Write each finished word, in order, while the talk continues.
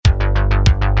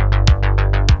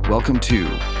Welcome to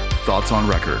Thoughts on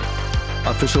Record,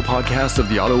 official podcast of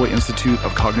the Ottawa Institute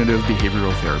of Cognitive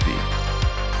Behavioral Therapy.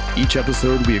 Each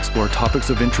episode, we explore topics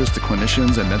of interest to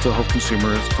clinicians and mental health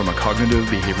consumers from a cognitive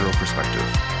behavioral perspective.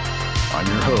 I'm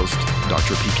your host,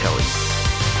 Dr. Pete Kelly.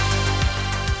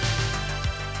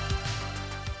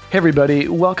 Hey everybody,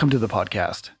 welcome to the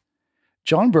podcast.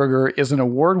 John Berger is an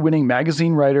award-winning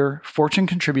magazine writer, Fortune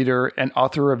contributor, and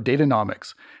author of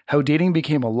Datanomics, How Dating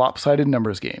Became a Lopsided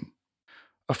Numbers Game.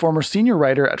 A former senior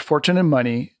writer at Fortune and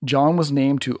Money, John was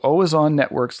named to Always On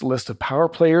Network's list of power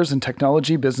players in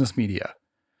technology business media.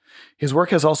 His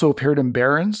work has also appeared in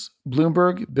Barron's,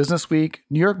 Bloomberg, Businessweek,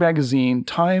 New York Magazine,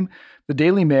 Time, the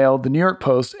Daily Mail, the New York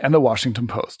Post, and the Washington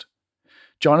Post.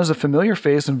 John is a familiar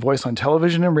face and voice on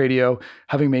television and radio,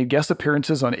 having made guest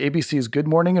appearances on ABC's Good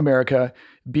Morning America,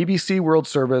 BBC World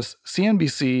Service,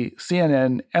 CNBC,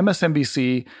 CNN,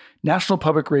 MSNBC, National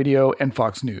Public Radio, and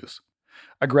Fox News.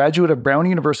 A graduate of Brown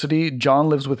University, John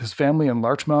lives with his family in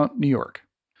Larchmont, New York.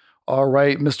 All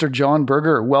right, Mr. John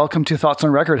Berger, welcome to Thoughts on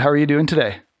Record. How are you doing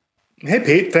today? Hey,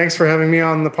 Pete. Thanks for having me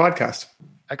on the podcast.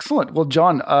 Excellent. Well,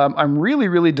 John, I'm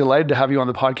really delighted to have you on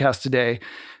the podcast today.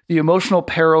 The emotional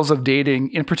perils of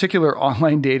dating, in particular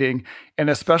online dating, and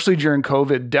especially during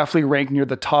COVID, definitely rank near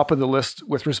the top of the list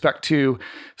with respect to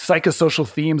psychosocial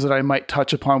themes that I might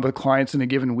touch upon with clients in a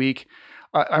given week.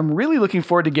 I'm really looking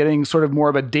forward to getting sort of more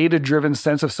of a data-driven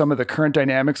sense of some of the current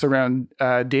dynamics around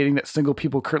dating that single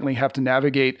people currently have to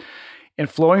navigate, and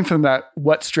flowing from that,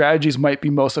 what strategies might be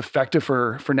most effective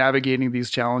for navigating these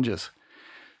challenges.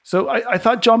 So I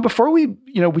thought, John, before we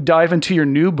dive into your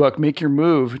new book, Make Your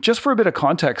Move, just for a bit of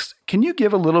context, can you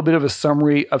give a little bit of a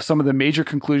summary of some of the major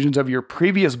conclusions of your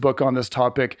previous book on this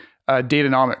topic,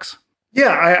 Datanomics?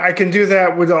 Yeah, I can do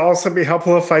that. Would it also be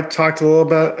helpful if I talked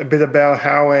a bit about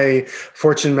how a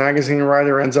Fortune magazine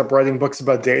writer ends up writing books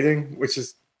about dating, which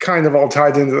is kind of all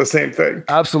tied into the same thing?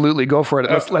 Absolutely. Go for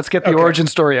it. Let's get the origin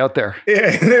story out there.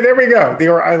 Yeah, there we go.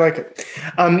 I like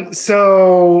it.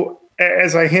 So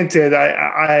as I hinted,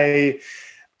 I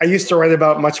used to write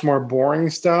about much more boring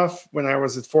stuff when I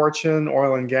was at Fortune,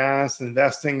 oil and gas,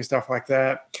 investing, stuff like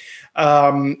that.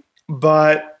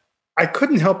 But I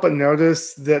couldn't help but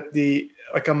notice that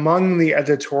among the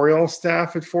editorial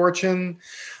staff at Fortune,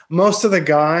 most of the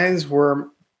guys were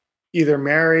either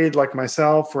married like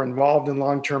myself or involved in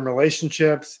long-term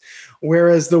relationships,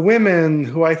 whereas the women,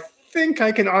 who I think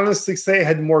I can honestly say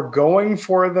had more going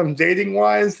for them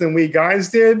dating-wise than we guys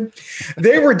did,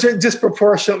 they were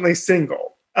disproportionately single.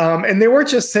 And they weren't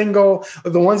just single.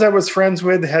 The ones I was friends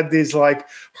with had these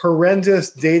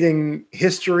horrendous dating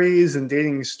histories and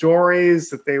dating stories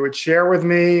that they would share with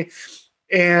me.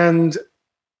 And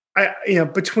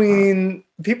between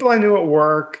people I knew at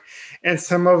work and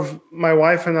some of my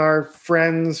wife and our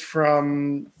friends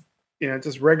from,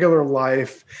 just regular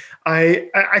life,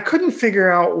 I couldn't figure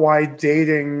out why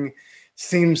dating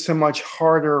seems so much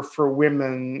harder for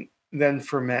women than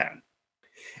for men.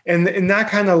 And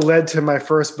that kind of led to my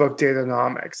first book,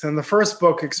 Datanomics. And the first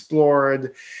book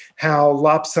explored how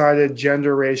lopsided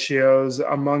gender ratios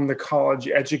among the college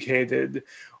educated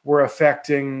were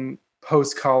affecting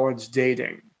post-college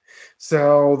dating.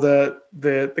 So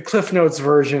the Cliff Notes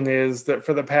version is that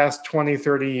for the past 20,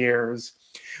 30 years,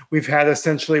 we've had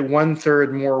essentially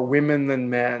 1/3 more women than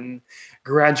men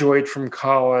graduate from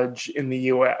college in the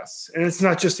US. And it's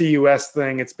not just a US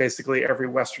thing, it's basically every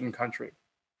Western country.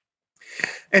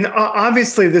 And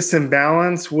obviously, this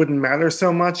imbalance wouldn't matter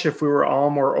so much if we were all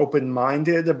more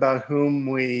open-minded about whom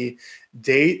we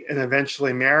date and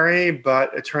eventually marry.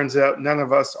 But it turns out none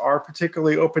of us are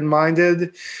particularly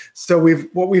open-minded. So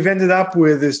what we've ended up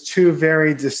with is two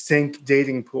very distinct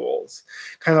dating pools,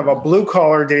 kind of a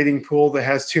blue-collar dating pool that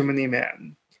has too many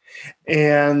men,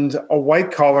 and a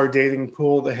white-collar dating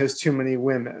pool that has too many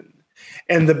women.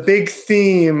 And the big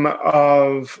theme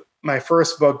of my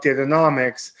first book,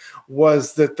 Datanomics,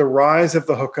 was that the rise of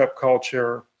the hookup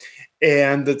culture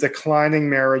and the declining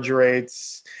marriage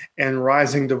rates and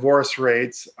rising divorce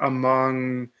rates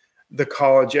among the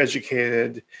college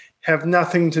educated have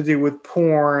nothing to do with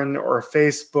porn or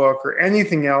Facebook or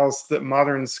anything else that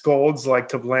modern scolds like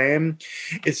to blame.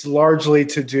 It's largely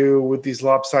to do with these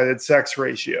lopsided sex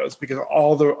ratios, because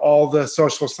all the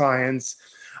social science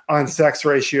on sex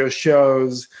ratio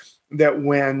shows that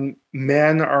when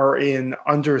men are in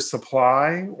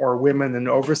undersupply or women in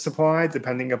oversupply,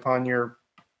 depending upon your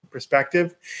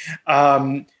perspective,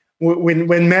 when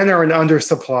men are in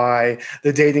undersupply,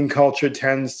 the dating culture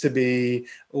tends to be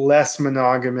less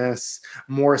monogamous,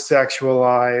 more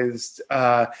sexualized,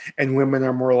 and women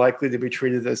are more likely to be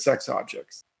treated as sex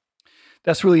objects.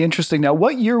 That's really interesting. Now,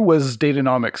 what year was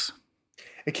Datanomics?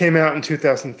 It came out in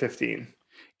 2015.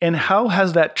 And how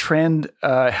has that trend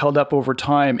held up over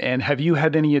time? And have you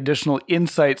had any additional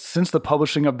insights since the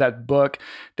publishing of that book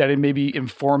that it maybe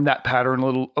informed that pattern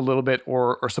a little bit,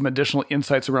 or some additional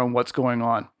insights around what's going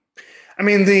on? I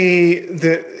mean,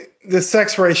 the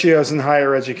sex ratios in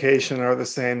higher education are the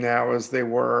same now as they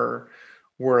were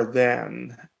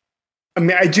then. I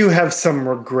mean, I do have some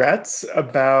regrets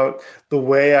about the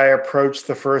way I approached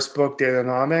the first book,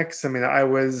 Datanomics. I mean, I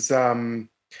was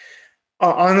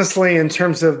honestly, in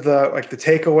terms of the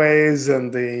takeaways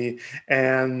and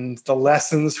the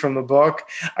lessons from the book,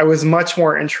 I was much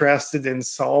more interested in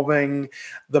solving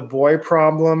the boy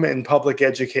problem in public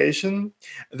education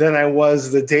than I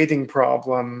was the dating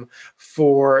problem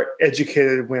for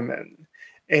educated women.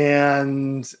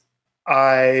 And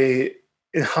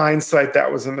in hindsight, that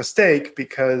was a mistake,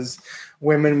 because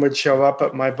women would show up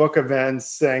at my book events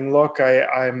saying, look,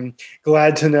 I'm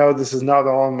glad to know this is not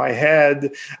all in my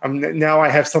head. Now I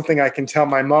have something I can tell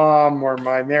my mom or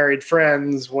my married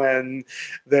friends when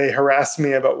they harass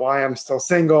me about why I'm still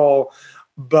single,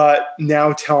 but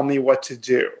now tell me what to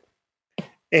do.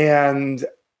 And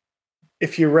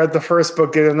if you read the first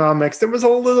book, Datanomics, there was a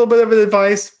little bit of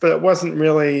advice, but it wasn't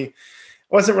really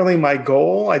my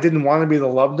goal. I didn't want to be the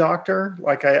love doctor.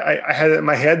 Like I had it in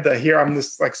my head that here I'm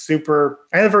this I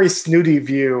had a very snooty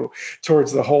view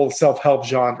towards the whole self-help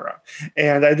genre.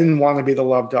 And I didn't want to be the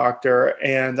love doctor.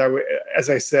 And as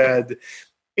I said,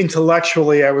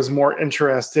 intellectually, I was more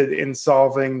interested in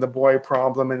solving the boy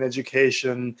problem in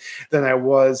education than I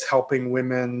was helping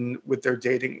women with their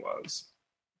dating woes.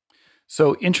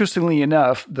 So interestingly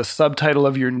enough, the subtitle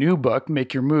of your new book,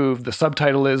 Make Your Move, the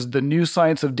subtitle is The New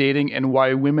Science of Dating and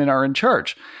Why Women Are in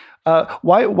Charge.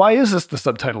 Why is this the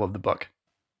subtitle of the book?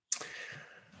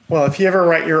 Well, if you ever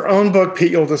write your own book,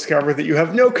 Pete, you'll discover that you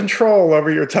have no control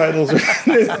over your titles.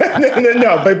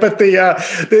 No, but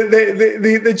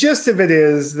the gist of it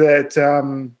is that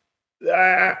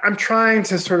I'm trying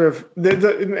to sort of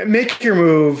Make Your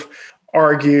Move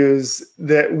argues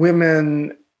that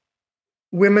women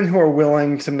who are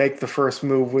willing to make the first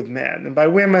move with men, and by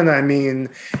women I mean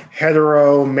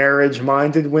hetero,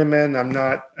 marriage-minded women.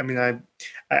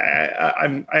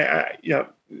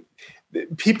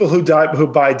 People who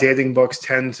buy dating books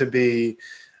tend to be,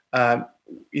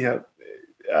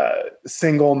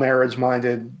 single,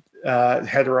 marriage-minded,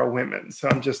 hetero women. So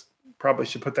I'm just probably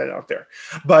should put that out there.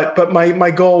 But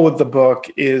my goal with the book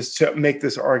is to make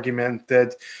this argument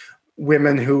that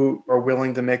women who are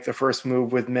willing to make the first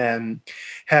move with men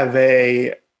have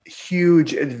a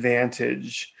huge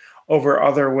advantage over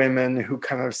other women who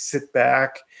kind of sit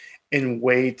back and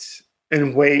wait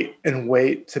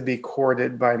to be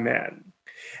courted by men.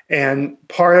 And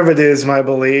part of it is my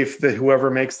belief that whoever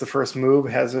makes the first move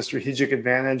has a strategic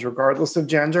advantage regardless of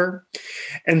gender.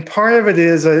 And part of it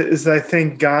is I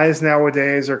think guys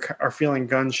nowadays are feeling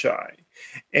gun shy,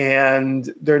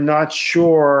 and they're not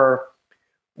sure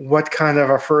what kind of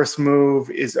a first move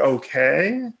is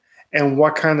okay and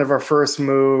what kind of a first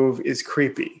move is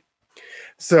creepy.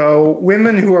 So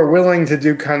women who are willing to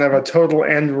do kind of a total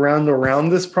end run around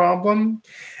this problem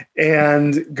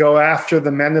and go after the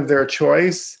men of their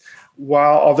choice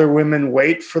while other women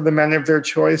wait for the men of their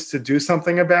choice to do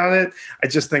something about it, I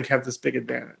just think have this big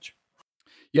advantage.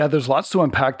 Yeah, there's lots to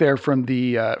unpack there from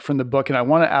the book, and I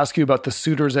want to ask you about the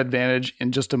suitor's advantage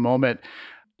in just a moment.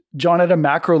 John, at a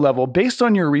macro level, based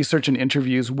on your research and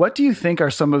interviews, what do you think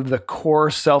are some of the core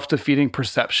self-defeating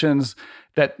perceptions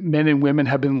that men and women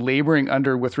have been laboring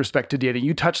under with respect to dating?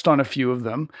 You touched on a few of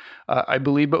them, I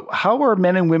believe, but how are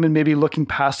men and women maybe looking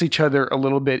past each other a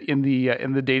little bit in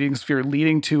the dating sphere,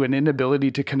 leading to an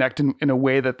inability to connect in a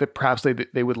way that perhaps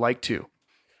they would like to?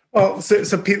 Well,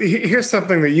 so Pete, here's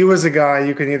something that you as a guy,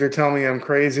 you can either tell me I'm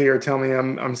crazy or tell me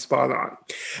I'm spot on.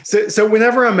 So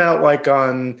whenever I'm out like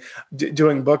on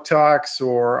doing book talks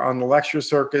or on the lecture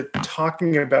circuit,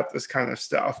 talking about this kind of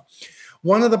stuff,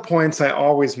 one of the points I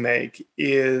always make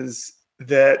is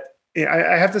that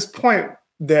I have this point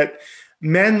that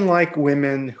men like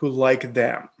women who like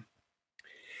them.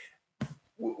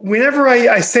 Whenever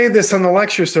I say this on the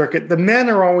lecture circuit, the men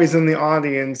are always in the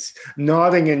audience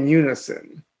nodding in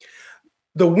unison.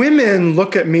 The women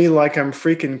look at me like I'm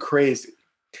freaking crazy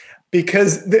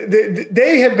because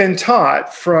they have been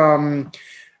taught from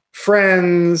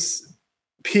friends,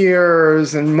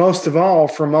 peers, and most of all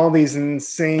from all these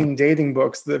insane dating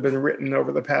books that have been written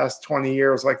over the past 20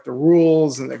 years, like The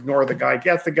Rules and Ignore the Guy,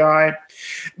 Get the Guy.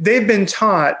 They've been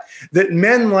taught that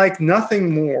men like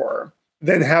nothing more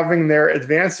than having their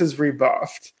advances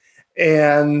rebuffed.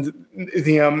 And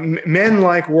men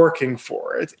like working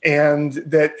for it, and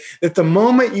that the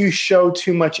moment you show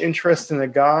too much interest in a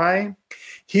guy,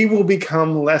 he will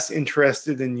become less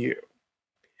interested in you.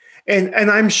 And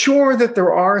I'm sure that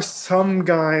there are some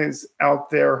guys out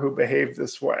there who behave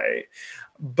this way.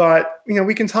 But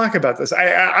we can talk about this.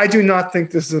 I do not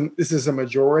think this is a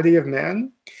majority of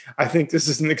men. I think this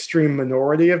is an extreme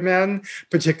minority of men,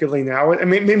 particularly now. I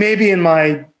mean, maybe in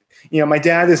my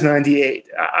dad is 98.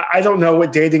 I don't know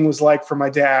what dating was like for my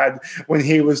dad when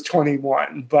he was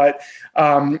 21. But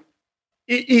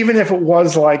even if it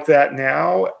was like that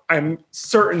now, I'm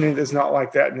certain it is not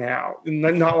like that now,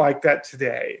 not like that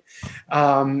today.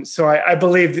 So I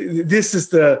believe this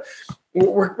is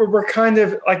we're kind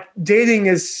of like dating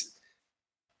is,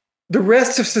 the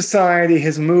rest of society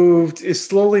is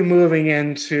slowly moving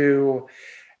into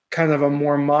kind of a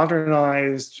more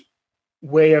modernized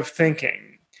way of thinking.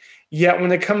 Yet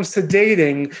when it comes to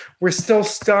dating, we're still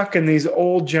stuck in these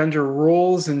old gender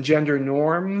rules and gender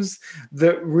norms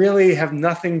that really have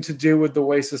nothing to do with the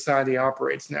way society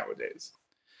operates nowadays.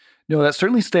 No, that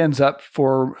certainly stands up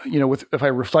for, if I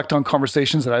reflect on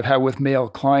conversations that I've had with male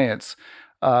clients,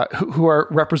 who are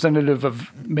representative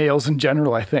of males in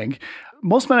general, I think.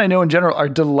 Most men I know in general are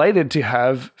delighted to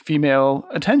have female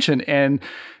attention, and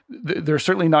they're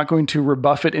certainly not going to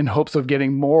rebuff it in hopes of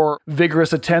getting more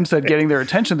vigorous attempts at getting their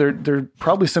attention. They're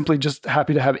probably simply just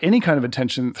happy to have any kind of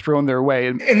attention thrown their way.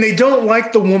 And they don't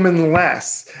like the woman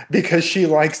less because she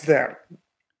likes them.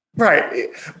 Right.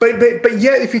 But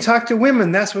yet, if you talk to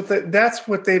women, that's what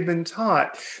they've been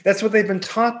taught. That's what they've been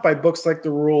taught by books like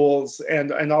The Rules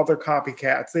and all their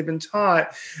copycats. They've been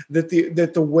taught that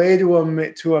the way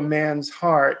to a man's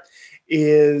heart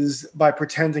is by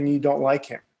pretending you don't like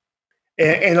him.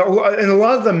 And a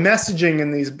lot of the messaging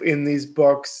in these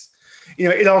books,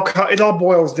 it all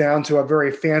boils down to a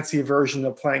very fancy version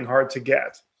of playing hard to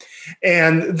get.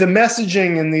 And the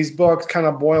messaging in these books kind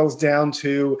of boils down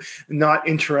to not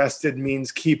interested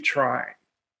means keep trying.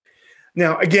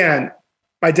 Now, again,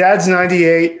 my dad's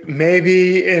 98,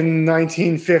 maybe in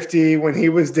 1950 when he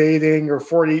was dating, or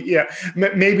 40,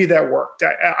 maybe that worked.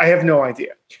 I have no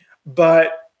idea.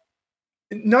 But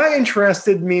not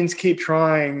interested means keep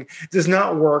trying does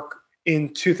not work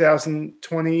in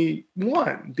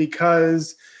 2021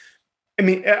 because,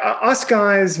 us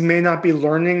guys may not be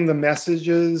learning the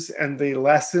messages and the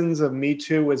lessons of Me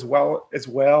Too as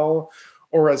well,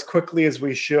 or as quickly as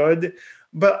we should.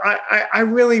 But I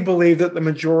really believe that the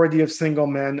majority of single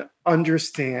men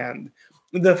understand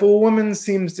that if a woman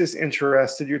seems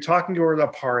disinterested, you're talking to her at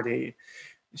a party,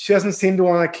 she doesn't seem to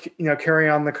want to, carry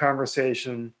on the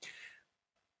conversation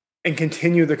and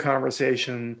continue the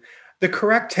conversation, the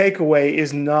correct takeaway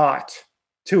is not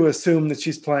to assume that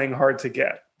she's playing hard to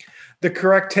get. The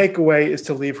correct takeaway is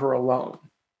to leave her alone,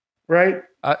 right?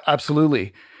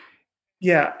 Absolutely.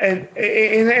 Yeah, and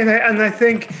I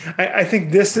think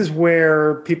this is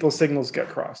where people's signals get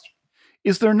crossed.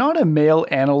 Is there not a male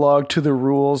analog to The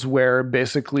Rules where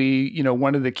basically,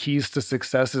 one of the keys to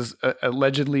success is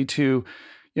allegedly to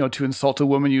insult a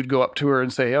woman, you'd go up to her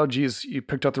and say, "Oh, geez, you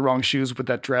picked out the wrong shoes with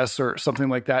that dress," or something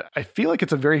like that. I feel like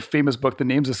it's a very famous book. The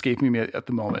name's escaping me at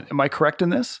the moment. Am I correct in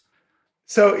this?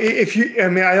 So if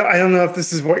I don't know if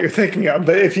this is what you're thinking of,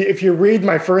 but if you read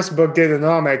my first book,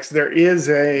 Datanomics, there is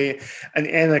an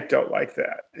anecdote like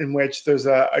that in which there's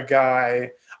a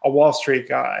guy, a Wall Street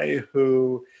guy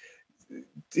who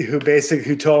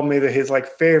told me that his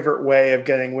favorite way of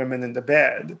getting women into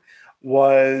bed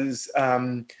was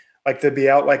they'd be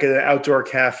out at an outdoor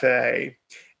cafe,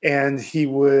 and he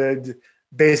would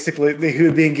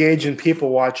be engaged in people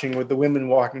watching with the women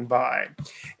walking by.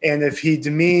 And if he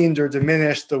demeaned or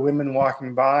diminished the women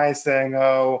walking by, saying,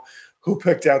 "Oh, who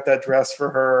picked out that dress for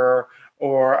her?"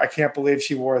 or "I can't believe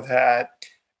she wore that,"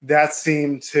 that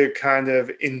seemed to kind of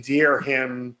endear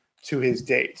him to his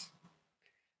date.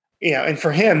 And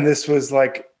for him, this was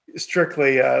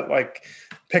strictly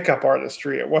pickup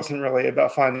artistry. It wasn't really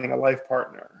about finding a life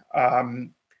partner.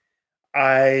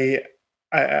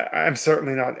 I'm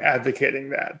certainly not advocating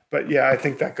that, but yeah, I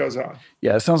think that goes on.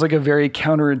 Yeah, it sounds like a very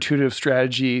counterintuitive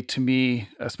strategy to me,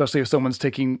 especially if someone's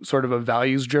taking sort of a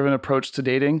values-driven approach to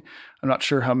dating. I'm not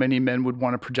sure how many men would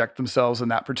want to project themselves in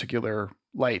that particular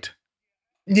light.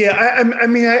 Yeah,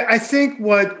 I think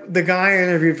what the guy I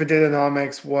interviewed for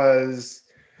Datanomics was,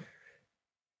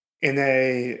 in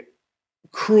a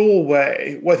cruel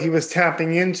way, what he was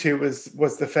tapping into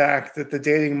was the fact that the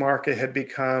dating market had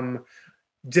become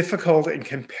difficult and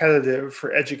competitive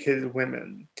for educated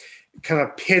women, kind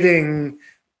of pitting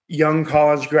young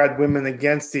college grad women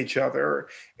against each other,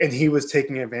 and he was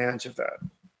taking advantage of that.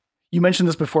 You mentioned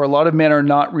this before. A lot of men are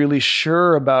not really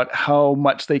sure about how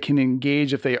much they can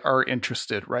engage if they are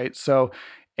interested, right? So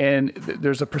And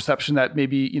there's a perception that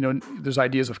maybe, there's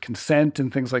ideas of consent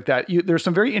and things like that. There's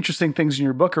some very interesting things in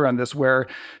your book around this where,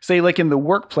 say, like in the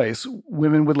workplace,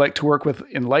 women would like to work with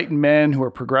enlightened men who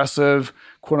are progressive,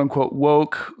 quote unquote,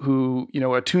 woke, who,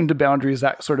 attuned to boundaries,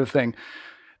 that sort of thing.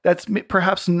 That's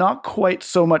perhaps not quite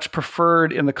so much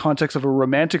preferred in the context of a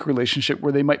romantic relationship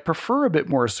where they might prefer a bit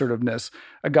more assertiveness.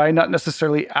 A guy not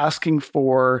necessarily asking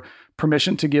for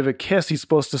permission to give a kiss. He's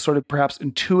supposed to sort of perhaps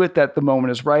intuit that the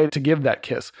moment is right to give that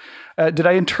kiss. Did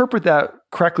I interpret that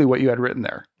correctly, what you had written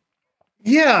there?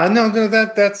 Yeah, no,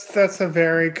 that's a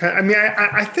very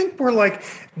I think we're like,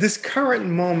 this current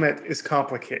moment is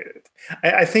complicated.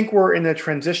 I think we're in a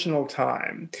transitional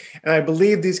time, and I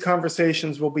believe these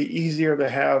conversations will be easier to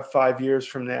have 5 years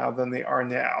from now than they are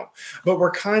now. But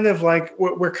we're kind of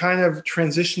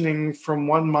transitioning from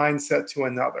one mindset to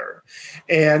another,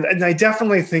 and I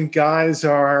definitely think guys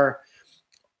are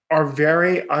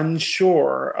very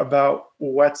unsure about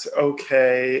what's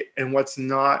okay and what's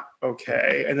not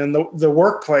okay. And then the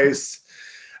workplace,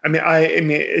 I mean,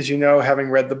 as you know,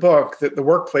 having read the book, that the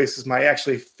workplace is my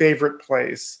actually favorite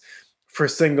place for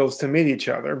singles to meet each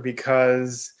other,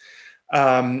 because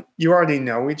you already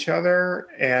know each other.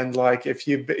 And like, if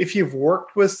you've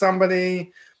worked with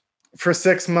somebody for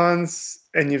 6 months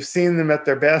and you've seen them at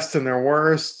their best and their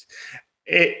worst,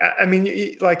 and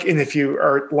if you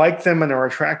are like them and are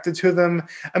attracted to them,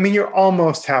 you're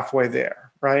almost halfway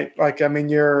there, right?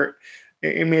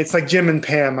 It's like Jim and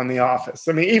Pam on The Office.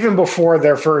 Even before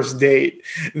their first date,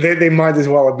 they might as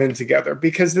well have been together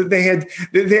because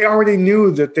they already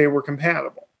knew that they were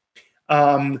compatible.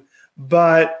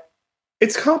 But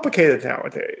it's complicated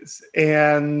nowadays,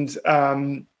 and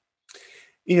I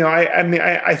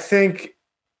think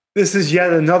this is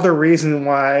yet another reason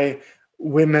why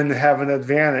women have an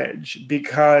advantage,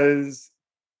 because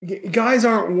guys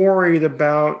aren't worried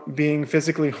about being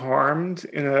physically harmed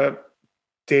in a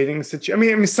dating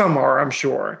situation. Some are, I'm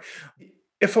sure.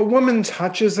 If a woman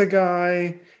touches a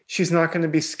guy, she's not going to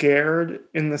be scared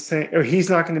he's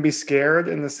not going to be scared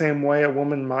in the same way a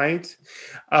woman might.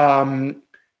 I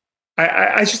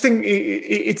just think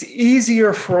it's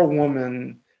easier for a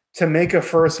woman to make a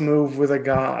first move with a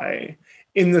guy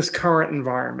in this current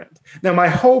environment. Now, my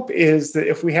hope is that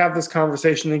if we have this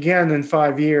conversation again in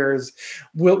 5 years,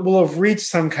 we'll have reached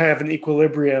some kind of an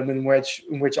equilibrium in which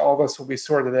all this will be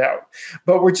sorted out.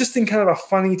 But we're just in kind of a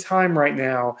funny time right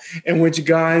now in which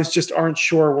guys just aren't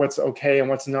sure what's okay and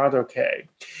what's not okay.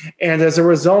 And as a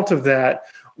result of that,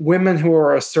 women who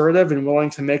are assertive and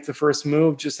willing to make the first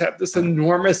move just have this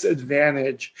enormous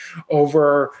advantage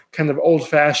over kind of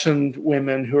old-fashioned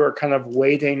women who are kind of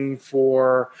waiting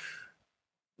for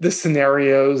the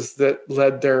scenarios that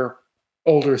led their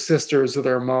older sisters or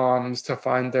their moms to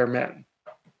find their men.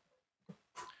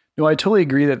 No, I totally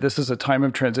agree that this is a time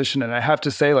of transition. And I have to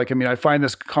say, I find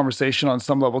this conversation on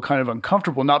some level kind of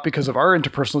uncomfortable, not because of our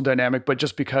interpersonal dynamic, but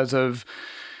just because of,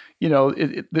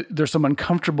 there's some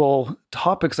uncomfortable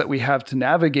topics that we have to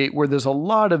navigate where there's a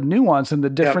lot of nuance, and the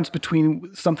difference between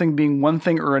something being one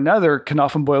thing or another can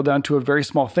often boil down to a very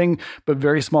small thing, but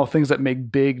very small things that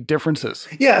make big differences.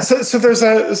 Yeah. So there's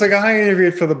a guy I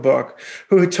interviewed for the book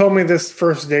who told me this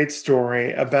first date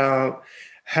story about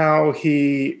how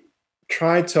he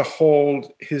tried to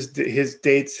hold his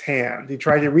date's hand.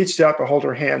 He reached out to hold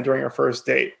her hand during a first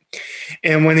date.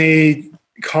 And when he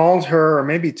called her, or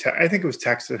maybe I think it was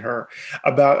texted her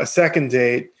about a second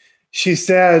date, she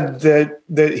said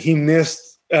that he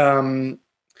missed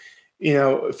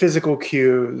physical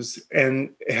cues and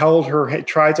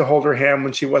tried to hold her hand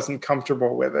when she wasn't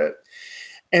comfortable with it.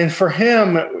 And for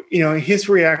him, his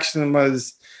reaction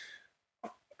was,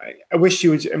 I wish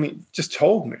you would, just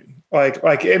told me.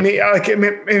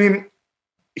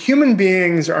 Human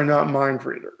beings are not mind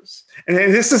readers. And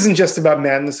this isn't just about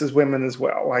men, this is women as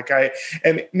well.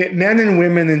 Men and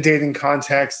women in dating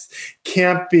contexts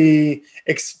can't be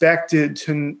expected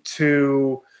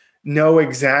to know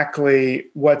exactly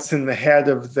what's in the head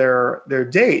of their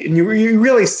date. And you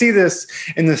really see this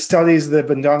in the studies that have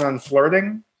been done on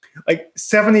flirting.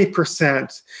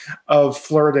 70% of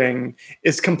flirting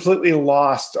is completely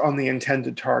lost on the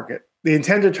intended target. The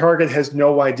intended target has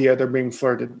no idea they're being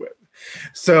flirted with.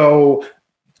 So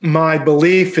my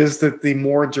belief is that the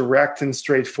more direct and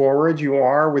straightforward you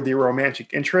are with your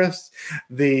romantic interest,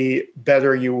 the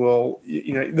better you will,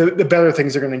 the better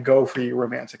things are going to go for you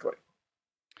romantically.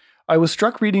 I was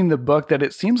struck reading the book that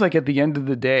it seems like at the end of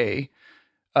the day,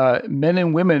 men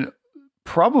and women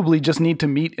probably just need to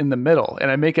meet in the middle. And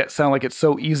I make it sound like it's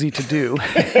so easy to do.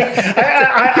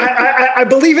 I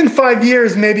believe in 5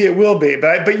 years, maybe it will be,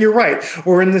 but you're right.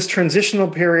 We're in this transitional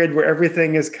period where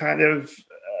everything is kind of,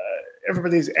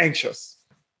 everybody's anxious.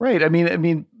 Right. I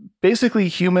mean, basically,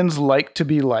 humans like to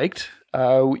be liked.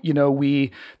 That's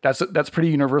pretty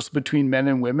universal between men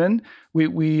and women.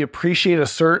 We appreciate a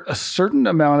certain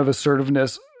amount of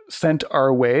assertiveness sent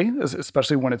our way,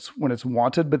 especially when it's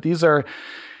wanted. But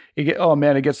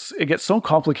it gets so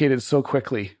complicated so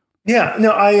quickly. Yeah,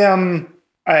 no, I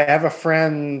have a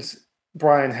friend,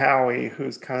 Brian Howie,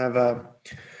 who's kind of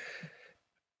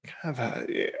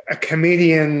a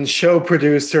comedian, show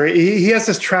producer. He has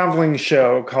this traveling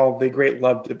show called The Great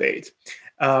Love Debate.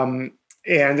 And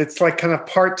it's like kind of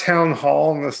part town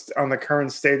hall on the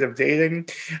current state of dating,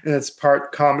 and it's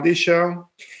part comedy show.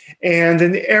 And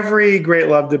in every Great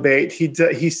Love Debate,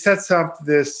 he sets up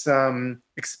this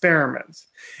experiment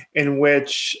in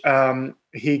which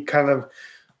he kind of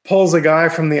pulls a guy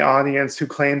from the audience who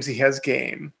claims he has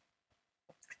game,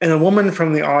 and a woman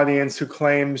from the audience who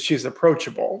claims she's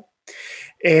approachable,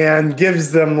 and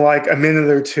gives them like a minute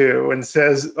or two and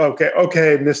says, okay,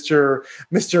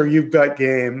 Mr. You've got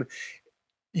game.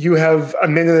 You have a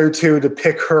minute or two to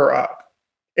pick her up.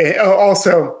 And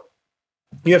also,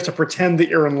 you have to pretend that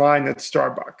you're in line at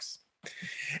Starbucks.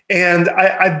 And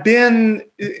I've been,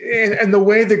 and the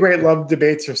way the Great Love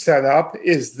Debates are set up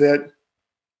is that,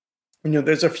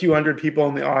 there's a few hundred people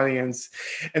in the audience,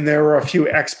 and there are a few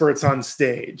experts on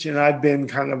stage. And I've been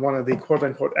kind of one of the quote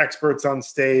unquote experts on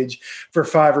stage for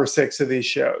 5 or 6 of these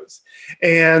shows.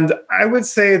 And I would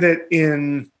say that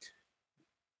in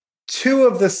 2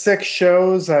 of the 6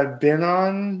 shows I've been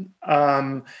on,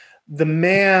 the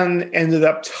man ended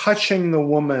up touching the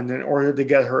woman in order to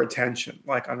get her attention,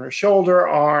 like on her shoulder,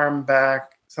 arm,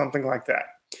 back, something like that.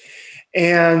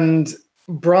 And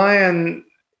Brian,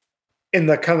 in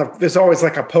the kind of, there's always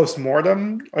like a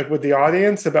post-mortem, like with the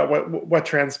audience about what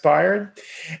transpired.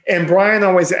 And Brian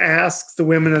always asks the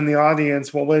women in the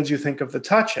audience, well, what did you think of the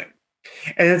touching?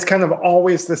 And it's kind of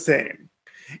always the same.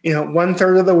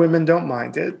 1/3 of the women don't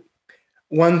mind it.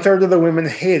 1/3 of the women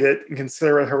hate it and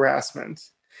consider it harassment.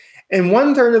 And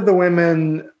 1/3 of the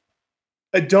women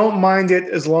don't mind it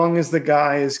as long as the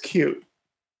guy is cute.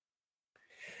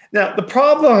 Now, the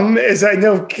problem is, I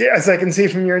know, as I can see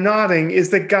from your nodding, is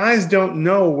that guys don't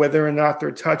know whether or not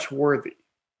they're touch worthy.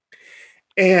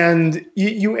 And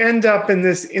you end up in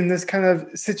this kind of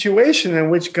situation in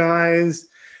which guys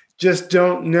just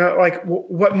don't know, like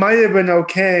what might have been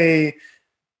okay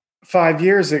 5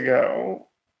 years ago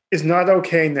is not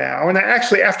okay now. And I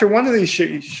actually, after one of these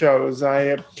shows,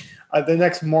 the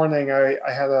next morning I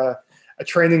had a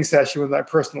training session with my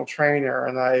personal trainer,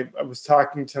 and I was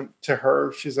talking to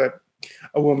her. She's a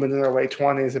woman in her late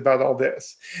 20s about all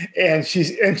this, and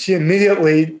she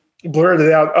immediately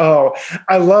blurted out, "Oh,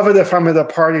 I love it if I'm at a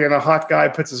party and a hot guy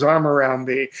puts his arm around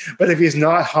me, but if he's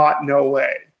not hot, no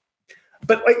way."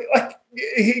 But like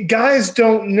guys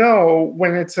don't know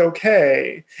when it's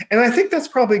okay, and I think that's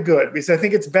probably good, because I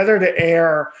think it's better to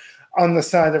err on the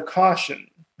side of caution.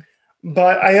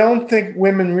 But I don't think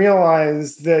women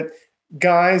realize that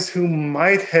guys who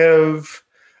might have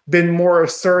been more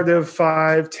assertive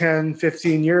 5, 10,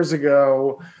 15 years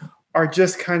ago are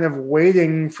just kind of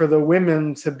waiting for the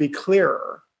women to be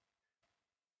clearer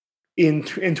in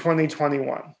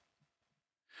 2021.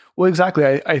 Well,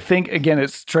 exactly. I think, again, it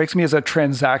strikes me as a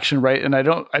transaction, right? And I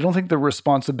don't think the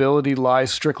responsibility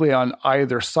lies strictly on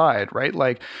either side, right?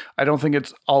 Like, I don't think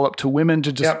it's all up to women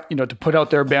to just, to put out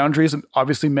their boundaries.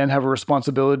 Obviously, men have a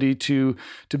responsibility to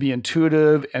be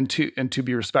intuitive and to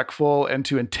be respectful and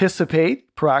to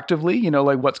anticipate proactively,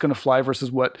 like what's going to fly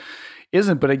versus what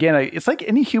isn't. But again, it's like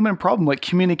any human problem, like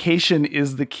communication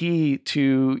is the key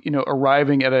to,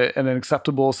 arriving at an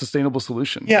acceptable, sustainable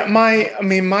solution. Yeah.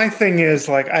 My thing is,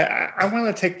 like, I want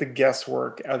to take the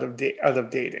guesswork out of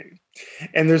dating.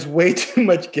 And there's way too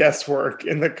much guesswork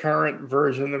in the current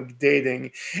version of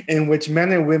dating, in which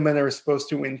men and women are supposed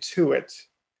to intuit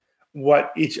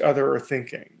what each other are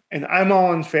thinking. And I'm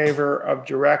all in favor of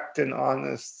direct and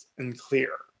honest and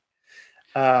clear.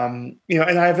 And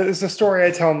there's a story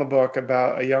I tell in the book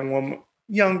about a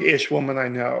youngish woman I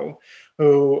know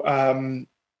who,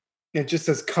 just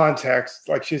as context,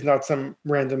 like, she's not some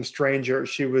random stranger.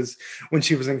 When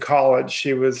she was in college,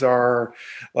 she was our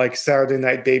like Saturday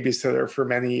night babysitter for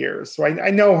many years. So I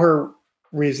know her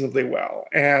reasonably well.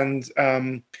 And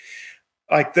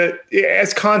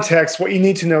as context, what you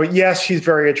need to know, yes, she's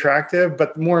very attractive,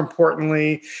 but more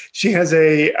importantly, she has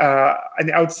an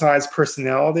outsized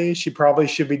personality. She probably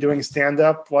should be doing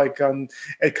stand-up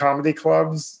at comedy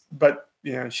clubs, but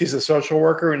she's a social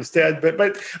worker instead.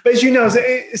 But as you know,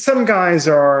 some guys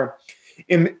are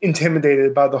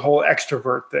intimidated by the whole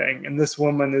extrovert thing, and this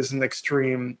woman is an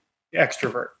extreme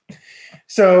extrovert.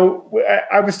 So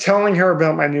I was telling her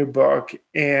about my new book,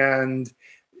 and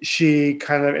she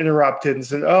kind of interrupted and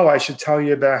said, "Oh, I should tell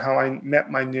you about how I met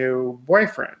my new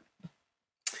boyfriend."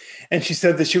 And she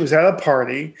said that she was at a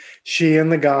party. She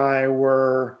and the guy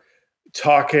were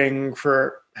talking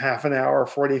for half an hour,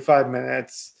 45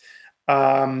 minutes.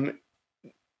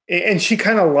 And she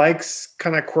kind of likes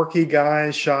kind of quirky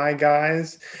guys, shy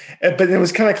guys. But it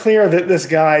was kind of clear that this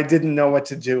guy didn't know what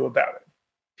to do about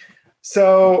it.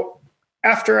 So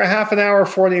after a half an hour,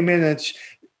 40 minutes,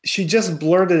 she just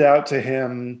blurted out to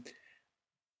him,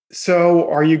 "So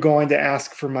are you going to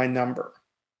ask for my number?"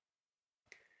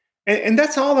 And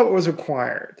that's all that was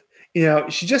required.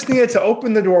 She just needed to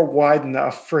open the door wide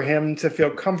enough for him to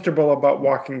feel comfortable about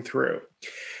walking through.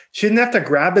 She didn't have to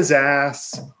grab his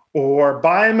ass or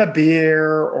buy him a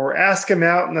beer or ask him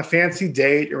out on a fancy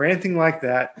date or anything like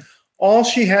that. All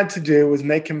she had to do was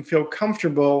make him feel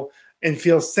comfortable and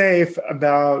feel safe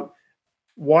about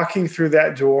walking through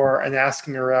that door and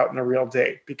asking her out on a real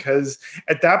date. Because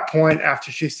at that point,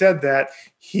 after she said that,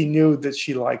 he knew that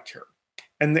she liked her.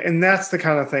 And that's the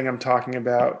kind of thing I'm talking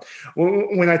about.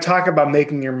 When I talk about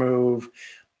making your move,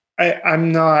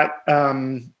 I'm not. I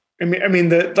mean,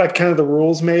 the like kind of the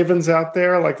rules mavens out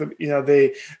there, like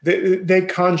they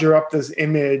conjure up this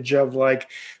image of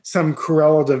like some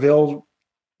Cruella de Vil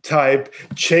type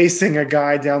chasing a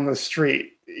guy down the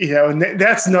street, and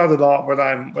that's not at all what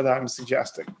I'm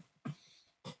suggesting.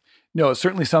 No, it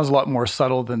certainly sounds a lot more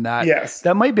subtle than that. Yes,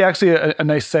 that might be actually a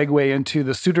nice segue into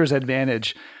the suitor's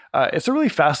advantage. It's a really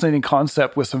fascinating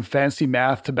concept with some fancy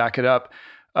math to back it up.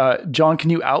 John, can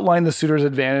you outline the suitor's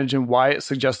advantage and why it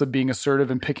suggests that being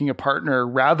assertive and picking a partner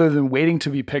rather than waiting to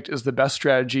be picked is the best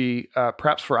strategy,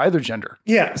 perhaps for either gender?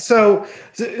 Yeah. So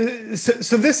this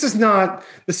is not,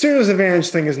 the suitor's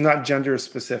advantage thing is not gender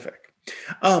specific.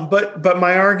 But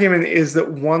my argument is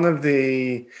that one of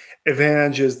the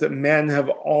advantages that men have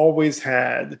always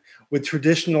had with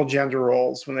traditional gender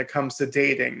roles when it comes to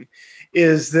dating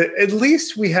is that at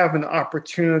least we have an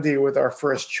opportunity with our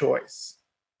first choice.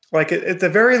 Like at the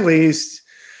very least,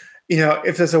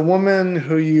 if there's a woman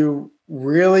who you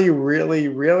really, really,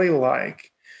 really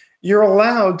like, you're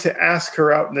allowed to ask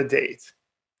her out on a date.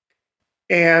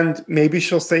 And maybe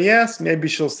she'll say yes, maybe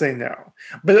she'll say no.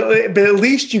 But at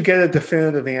least you get a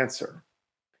definitive answer.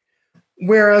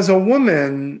 Whereas a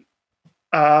woman,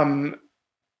 a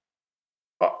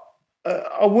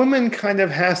woman kind of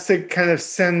has to kind of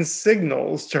send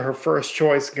signals to her first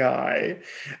choice guy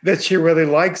that she really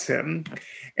likes him.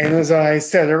 And as I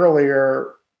said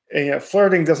earlier,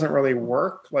 flirting doesn't really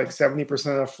work. Like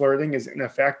 70% of flirting is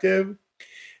ineffective.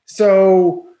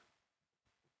 So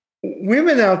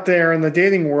women out there in the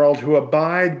dating world who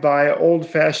abide by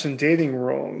old-fashioned dating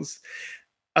rules,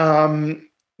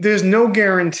 there's no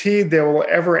guarantee they will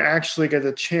ever actually get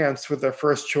a chance with their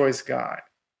first choice guy.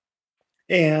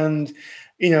 And,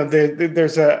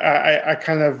 there's a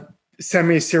kind of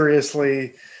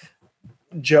semi-seriously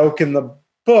joke in the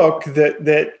book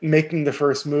that making the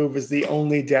first move is the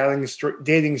only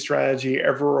dating strategy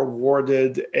ever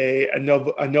awarded a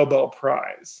Nobel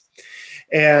Prize.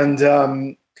 And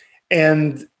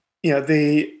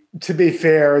to be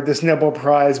fair, this Nobel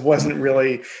Prize wasn't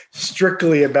really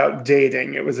strictly about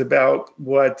dating. It was about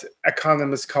what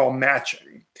economists call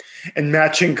matching. And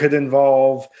matching could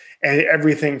involve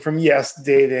everything from, yes,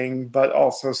 dating, but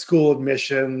also school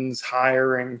admissions,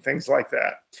 hiring, things like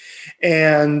that.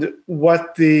 And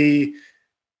what the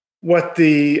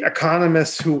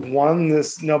economists who won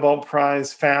this Nobel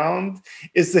Prize found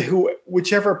is that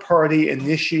whichever party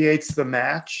initiates the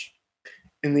match,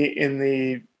 in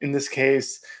this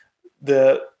case,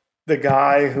 the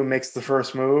guy who makes the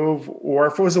first move, or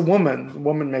if it was the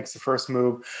woman makes the first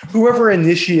move, whoever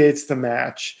initiates the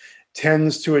match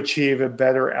tends to achieve a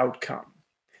better outcome.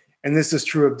 And this is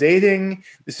true of dating.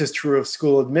 This is true of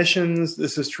school admissions.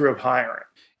 This is true of hiring.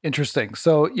 Interesting.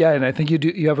 So yeah, and I think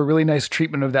you have a really nice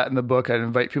treatment of that in the book. I'd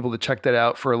invite people to check that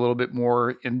out for a little bit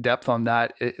more in depth on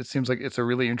that. It seems like it's a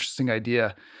really interesting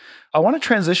idea. I want to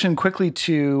transition quickly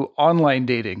to online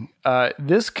dating.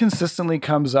 This consistently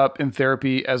comes up in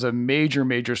therapy as a major,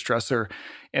 major stressor.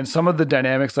 And some of the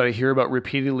dynamics that I hear about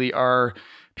repeatedly are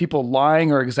people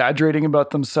lying or exaggerating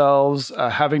about themselves,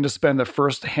 having to spend the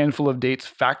first handful of dates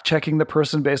fact-checking the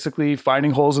person, basically,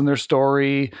 finding holes in their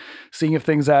story, seeing if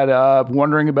things add up,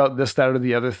 wondering about this, that, or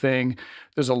the other thing.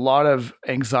 There's a lot of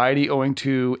anxiety owing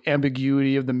to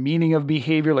ambiguity of the meaning of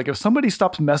behavior. Like if somebody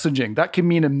stops messaging, that can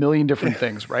mean a million different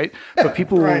things, right? But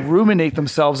people Right. will ruminate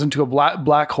themselves into a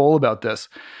black hole about this.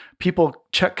 People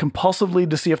check compulsively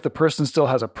to see if the person still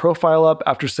has a profile up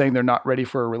after saying they're not ready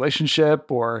for a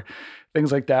relationship or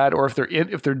things like that. Or if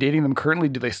they're dating them currently,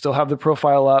 do they still have the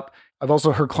profile up? I've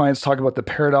also heard clients talk about the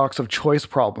paradox of choice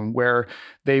problem, where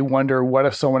they wonder what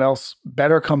if someone else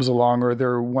better comes along, or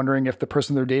they're wondering if the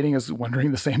person they're dating is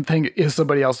wondering the same thing. Is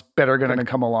somebody else better going to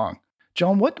come along?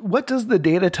 John, what does the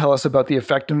data tell us about the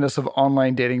effectiveness of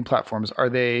online dating platforms? Are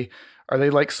they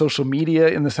like social media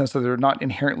in the sense that they're not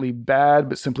inherently bad,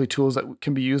 but simply tools that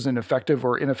can be used in effective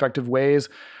or ineffective ways?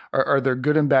 Are there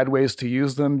good and bad ways to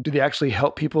use them? Do they actually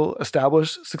help people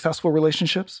establish successful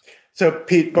relationships? So,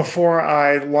 Pete, before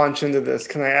I launch into this,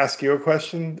 can I ask you a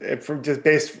question just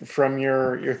based from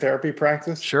your therapy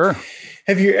practice? Sure.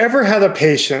 Have you ever had a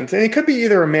patient, and it could be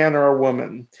either a man or a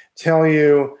woman, tell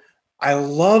you, I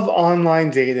love online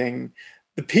dating.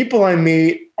 The people I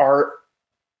meet are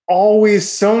always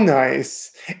so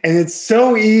nice, and it's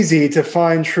so easy to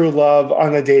find true love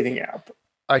on a dating app?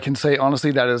 I can say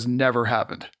honestly that has never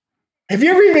happened. Have you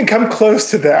ever even come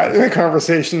close to that in a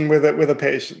conversation with a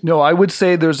patient? No, I would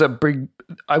say there's a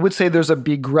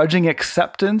begrudging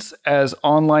acceptance as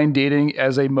online dating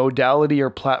as a modality or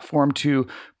platform to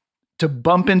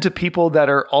bump into people that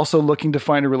are also looking to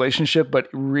find a relationship, but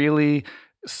really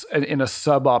in a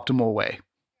suboptimal way.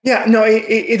 Yeah, no,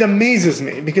 it amazes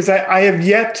me because I have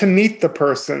yet to meet the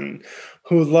person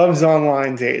who loves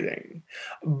online dating.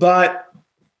 But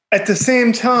at the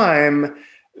same time,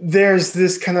 there's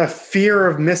this kind of fear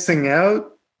of missing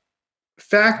out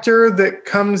factor that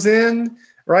comes in,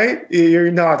 right?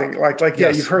 You're nodding like yeah,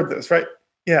 Yes. You've heard this, right?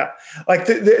 Yeah. Like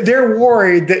they're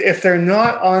worried that if they're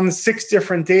not on 6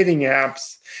 different dating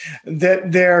apps,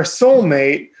 that their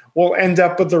soulmate will end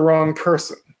up with the wrong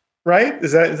person, right?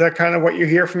 Is that kind of what you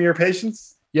hear from your patients?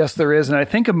 Yes, there is. And I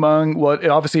think it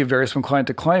obviously varies from client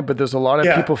to client, but there's a lot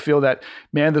of people feel that,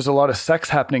 man, there's a lot of sex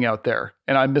happening out there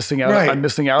and I'm missing out. Right. I'm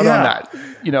missing out on that.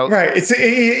 Right.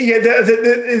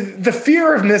 The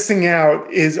fear of missing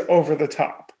out is over the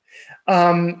top.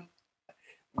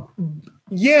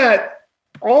 Yet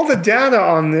all the data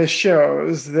on this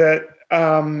shows that,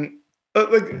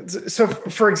 so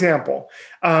for example,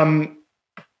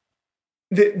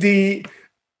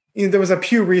 there was a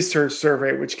Pew Research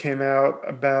survey which came out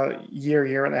about a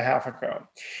year and a half ago,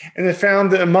 and it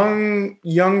found that among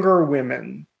younger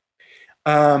women,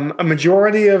 a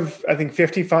majority of, I think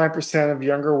 55% of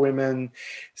younger women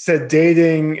said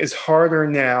dating is harder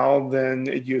now than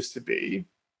it used to be.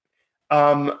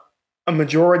 A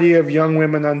majority of young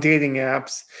women on dating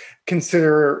apps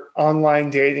consider online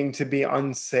dating to be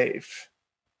unsafe.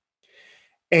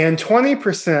 And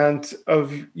 20%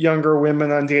 of younger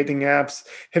women on dating apps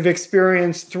have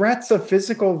experienced threats of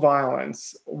physical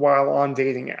violence while on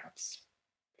dating apps.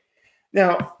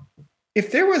 Now,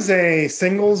 if there was a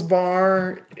singles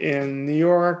bar in New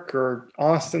York or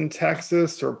Austin,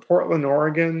 Texas, or Portland,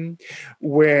 Oregon,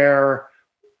 where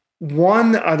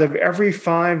 1 out of every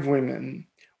 5 women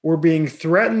were being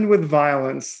threatened with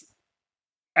violence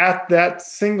at that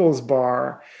singles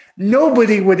bar,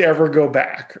 nobody would ever go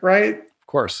back, right?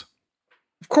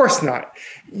 Of course not.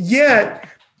 Yet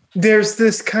there's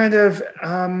this kind of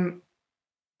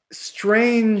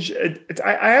strange,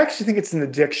 I actually think it's an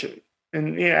addiction.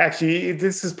 And actually,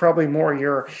 this is probably more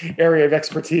your area of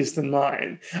expertise than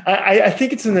mine. I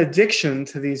think it's an addiction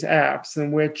to these apps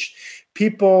in which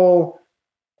people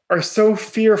are so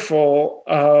fearful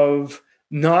of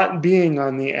not being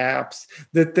on the apps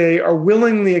that they are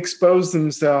willingly expose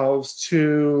themselves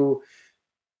to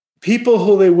people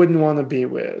who they wouldn't want to be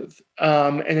with,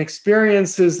 and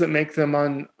experiences that make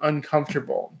them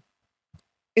uncomfortable.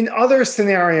 In other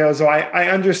scenarios, I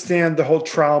understand the whole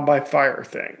trial by fire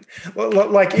thing.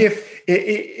 Like if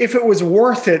it was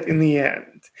worth it in the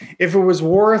end, if it was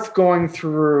worth going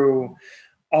through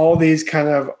all these kind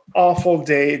of awful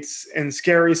dates and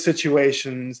scary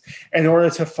situations in order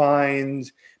to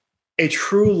find a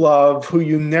true love who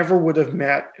you never would have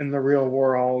met in the real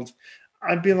world,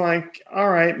 I'd be like,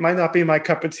 all right, might not be my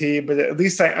cup of tea, but at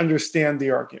least I understand the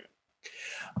argument.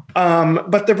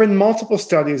 But there have been multiple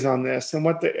studies on this and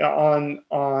on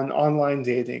online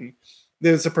dating.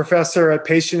 There's a professor at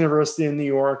Pace University in New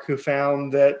York who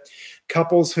found that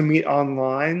couples who meet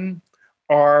online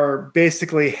are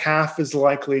basically half as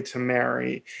likely to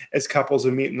marry as couples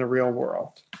who meet in the real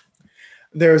world.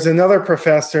 There's another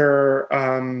professor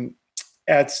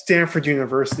at Stanford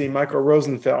University, Michael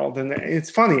Rosenfeld. And it's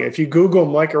funny, if you Google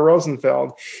Michael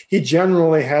Rosenfeld, he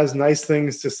generally has nice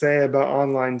things to say about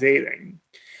online dating.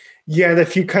 Yet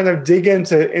if you kind of dig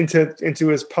into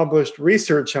his published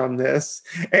research on this,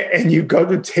 and you go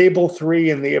to Table 3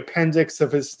 in the appendix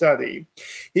of his study,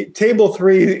 Table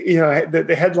 3,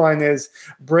 the headline is,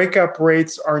 breakup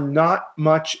rates are not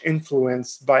much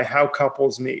influenced by how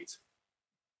couples meet.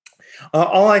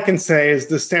 All I can say is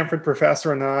the Stanford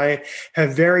professor and I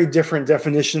have very different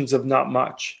definitions of not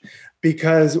much,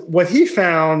 because what he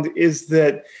found is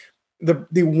that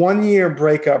the 1 year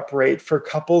breakup rate for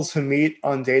couples who meet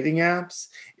on dating apps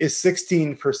is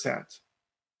 16%.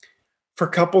 For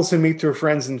couples who meet through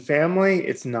friends and family,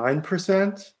 it's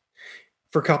 9%.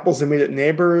 For couples who meet as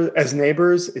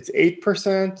neighbors, it's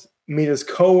 8%. Meet as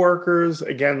coworkers,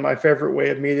 again, my favorite way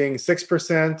of meeting,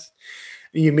 6%.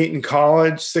 You meet in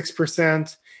college,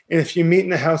 6%. And if you meet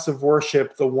in a house of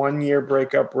worship, the 1 year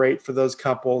breakup rate for those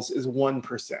couples is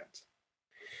 1%.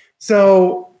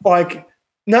 So, like,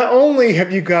 not only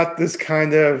have you got this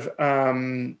kind of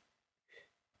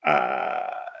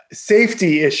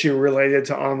safety issue related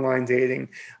to online dating,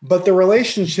 but the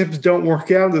relationships don't work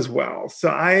out as well. So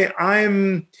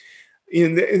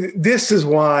this is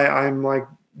why I'm like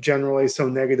generally so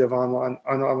negative on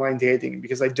online dating,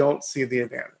 because I don't see the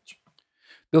advantage.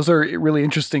 Those are really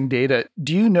interesting data.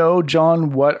 Do you know,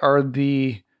 John, what are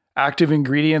the active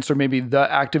ingredients, or maybe the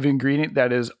active ingredient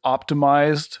that is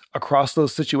optimized across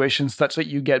those situations such that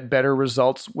you get better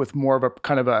results with more of a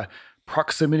kind of a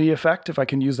proximity effect, if I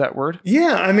can use that word?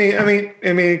 Yeah, I'm going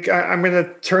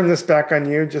to turn this back on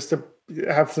you just to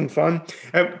have some fun.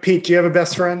 Pete, do you have a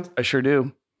best friend? I sure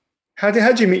do.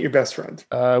 How'd you meet your best friend?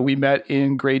 We met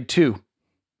in grade 2.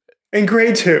 In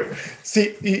grade 2.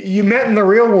 See, you met in the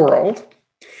real world,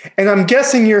 and I'm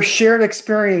guessing your shared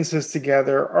experiences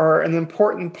together are an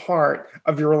important part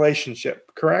of your relationship,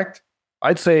 correct?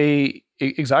 I'd say,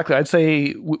 exactly. I'd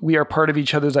say we are part of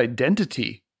each other's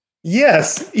identity.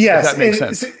 Yes. If that makes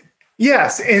sense.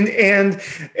 Yes, and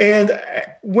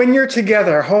when you're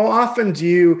together, how often do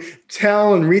you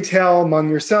tell and retell among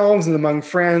yourselves and among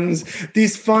friends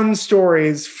these fun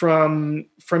stories from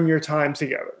your time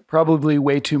together? Probably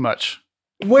way too much.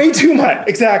 Way too much,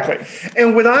 exactly.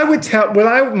 And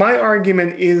my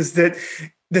argument is that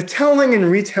the telling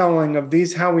and retelling of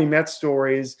these how we met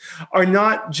stories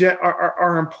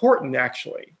are important,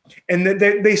 actually, and that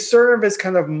they serve as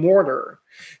kind of mortar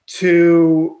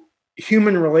to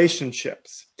human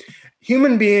relationships.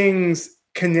 Human beings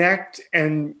connect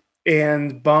and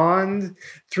bond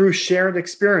through shared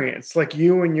experience, like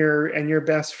you and your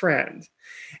best friend.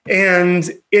 And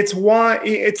it's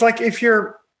like if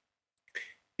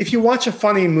you watch a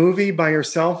funny movie by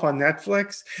yourself on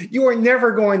Netflix, you are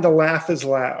never going to laugh as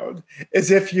loud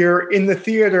as if you're in the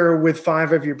theater with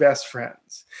 5 of your best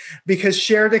friends, because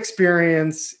shared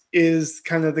experience is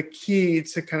kind of the key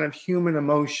to kind of human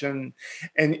emotion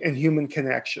and human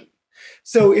connection.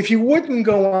 So if you wouldn't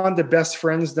go on to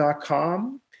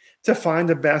bestfriends.com to find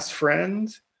a best friend,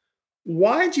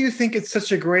 why do you think it's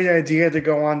such a great idea to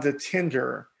go on to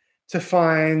Tinder to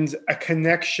find a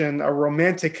connection, a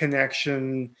romantic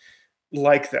connection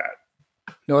like that?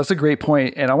 No, that's a great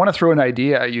point. And I want to throw an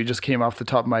idea at you, just came off the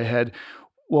top of my head.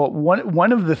 Well,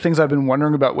 one of the things I've been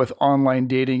wondering about with online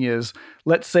dating is,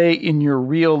 let's say in your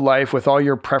real life with all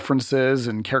your preferences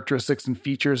and characteristics and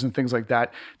features and things like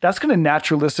that, that's going to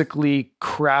naturalistically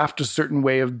craft a certain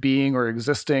way of being or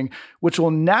existing, which will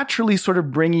naturally sort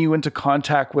of bring you into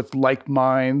contact with like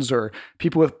minds or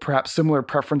people with perhaps similar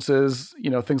preferences,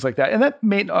 things like that. And that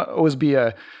may not always be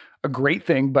a great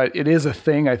thing, but it is a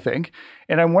thing, I think.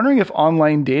 And I'm wondering if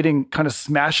online dating kind of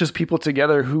smashes people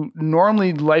together who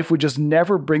normally life would just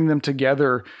never bring them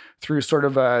together through sort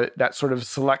of that sort of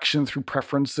selection through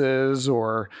preferences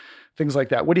or things like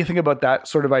that. What do you think about that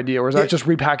sort of idea? Or is that just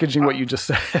repackaging what you just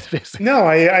said, basically? No,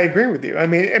 I agree with you. I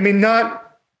mean,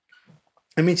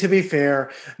 to be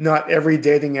fair, not every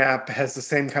dating app has the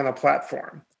same kind of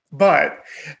platform, but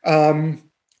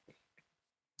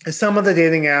some of the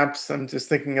dating apps, I'm just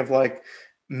thinking of like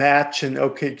Match and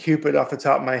OkCupid off the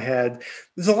top of my head.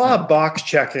 There's a lot of box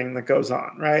checking that goes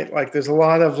on, right? Like there's a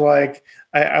lot of like,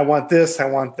 I want this, I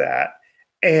want that.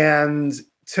 And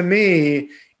to me,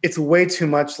 it's way too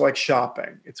much like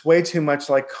shopping. It's way too much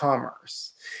like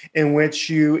commerce, in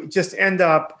which you just end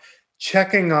up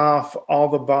checking off all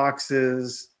the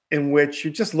boxes in which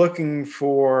you're just looking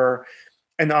for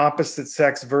an opposite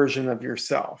sex version of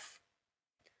yourself.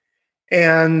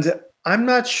 And I'm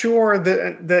not sure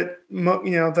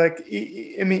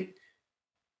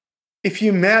if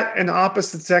you met an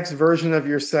opposite sex version of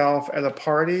yourself at a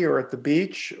party or at the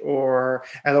beach or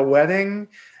at a wedding,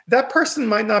 that person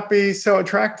might not be so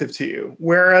attractive to you.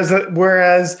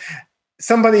 Whereas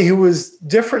somebody who was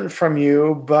different from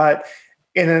you, but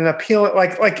in an appeal,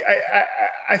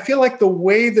 I feel like the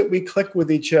way that we click with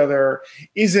each other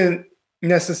isn't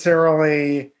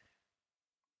necessarily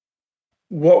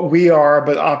what we are,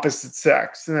 but opposite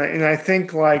sex. And I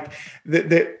think like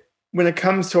that when it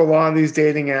comes to a lot of these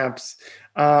dating apps,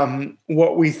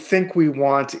 what we think we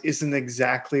want isn't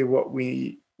exactly what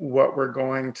we're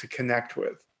going to connect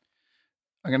with.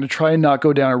 I'm going to try and not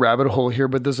go down a rabbit hole here,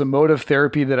 but there's a mode of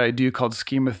therapy that I do called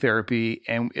schema therapy.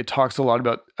 And it talks a lot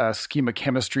about schema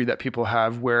chemistry that people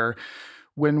have, where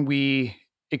when we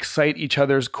excite each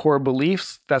other's core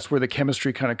beliefs, that's where the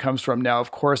chemistry kind of comes from. Now,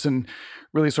 of course, in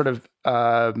really sort of,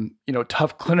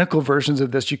 tough clinical versions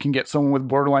of this, you can get someone with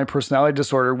borderline personality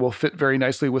disorder will fit very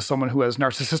nicely with someone who has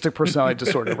narcissistic personality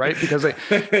disorder, right? Because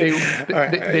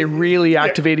they really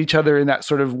activate each other in that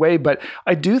sort of way. But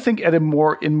I do think in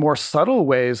more subtle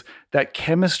ways, that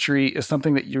chemistry is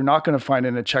something that you're not going to find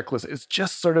in a checklist. It's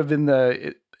just sort of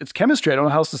it's chemistry. I don't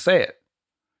know how else to say it.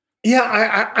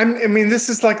 Yeah, I mean, this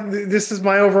is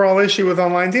my overall issue with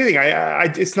online dating.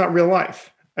 It's not real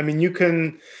life. I mean,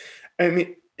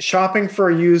 shopping for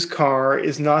a used car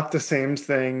is not the same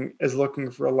thing as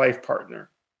looking for a life partner.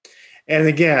 And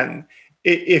again,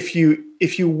 if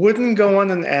you wouldn't go on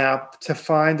an app to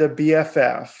find a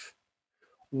BFF,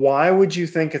 why would you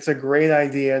think it's a great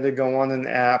idea to go on an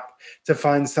app to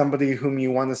find somebody whom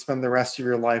you want to spend the rest of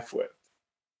your life with?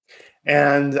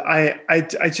 And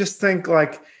I just think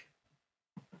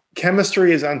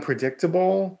chemistry is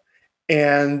unpredictable,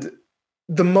 and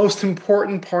the most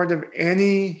important part of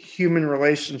any human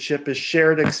relationship is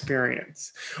shared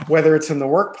experience, whether it's in the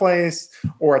workplace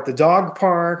or at the dog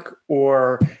park,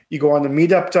 or you go on to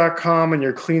meetup.com and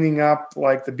you're cleaning up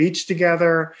the beach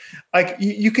together.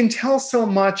 You can tell so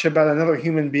much about another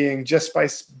human being just by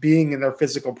being in their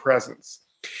physical presence.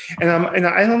 And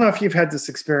I don't know if you've had this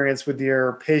experience with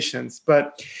your patients,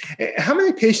 but how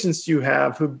many patients do you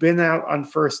have who've been out on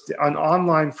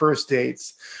online first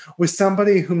dates with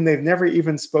somebody whom they've never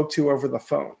even spoke to over the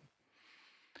phone?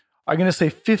 I'm going to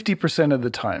say 50% of the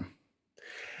time.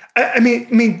 I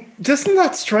mean, doesn't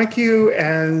that strike you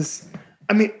as?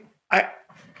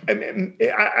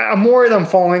 I'm worried I'm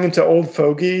falling into old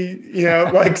fogey,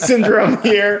 syndrome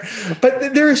here.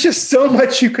 But there is just so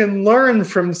much you can learn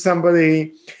from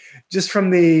somebody, just from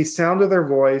the sound of their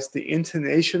voice, the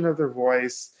intonation of their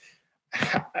voice.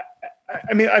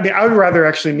 I mean, I would rather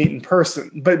actually meet in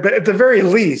person, but at the very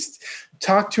least,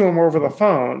 talk to them over the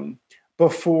phone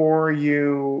before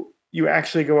you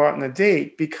actually go out on a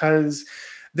date, because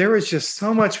there is just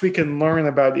so much we can learn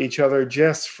about each other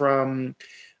just from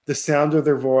the sound of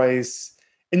their voice.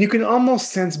 And you can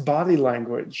almost sense body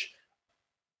language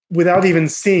without even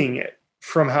seeing it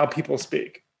from how people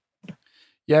speak.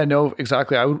 Yeah, no,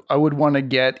 exactly. I would want to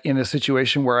get in a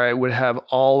situation where I would have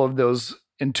all of those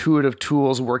intuitive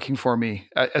tools working for me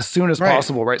as soon as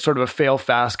possible, right? Sort of a fail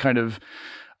fast kind of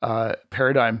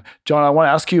paradigm. John, I want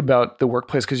to ask you about the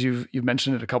workplace, because you've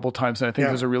mentioned it a couple of times, and I think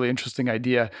there's a really interesting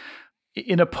idea.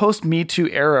 In a post-Me Too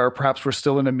era, or perhaps we're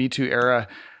still in a Me Too era,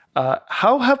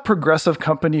 how have progressive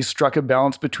companies struck a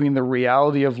balance between the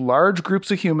reality of large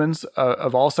groups of humans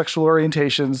of all sexual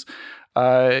orientations,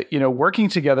 working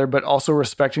together, but also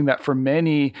respecting that for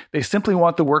many, they simply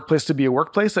want the workplace to be a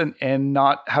workplace and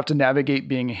not have to navigate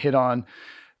being hit on,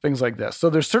 things like this. So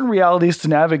there's certain realities to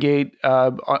navigate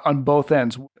on both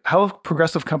ends. How have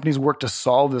progressive companies worked to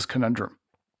solve this conundrum?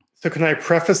 So can I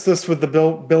preface this with the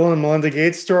Bill and Melinda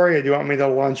Gates story, or do you want me to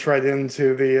launch right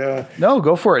into the... No,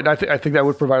 go for it. I think that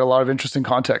would provide a lot of interesting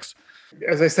context.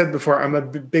 As I said before, I'm a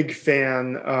big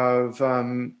fan of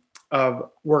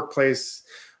workplace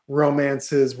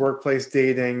romances, workplace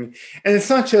dating. And it's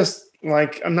not just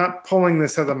I'm not pulling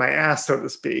this out of my ass, so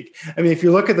to speak. I mean, if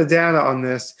you look at the data on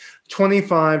this,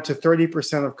 25 to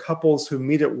 30% of couples who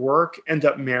meet at work end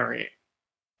up marrying.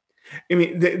 I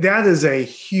mean, that is a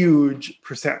huge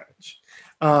percentage.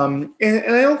 And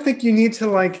I don't think you need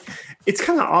to it's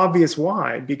kind of obvious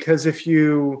why, because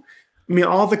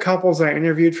all the couples I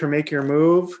interviewed for Make Your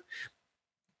Move,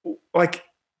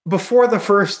 before the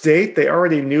first date, they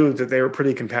already knew that they were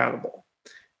pretty compatible,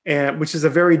 and which is a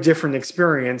very different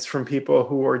experience from people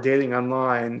who are dating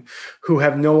online, who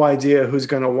have no idea who's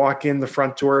going to walk in the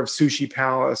front door of Sushi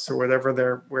Palace or wherever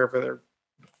their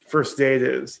first date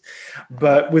is.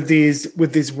 But with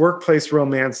these workplace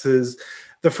romances,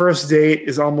 the first date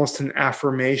is almost an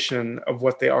affirmation of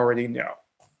what they already know.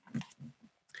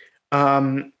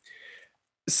 And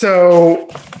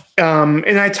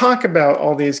I talk about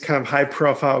all these kind of high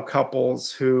profile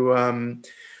couples who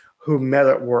met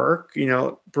at work,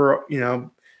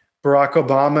 Barack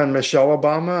Obama and Michelle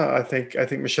Obama. I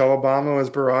think Michelle Obama was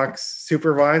Barack's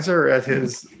supervisor at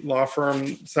his law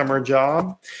firm summer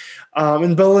job.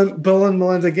 And Bill and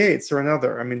Melinda Gates are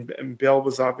another. I mean, Bill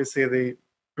was obviously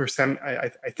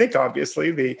I think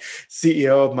obviously the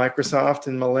CEO of Microsoft,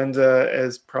 and Melinda,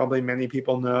 as probably many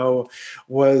people know,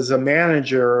 was a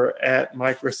manager at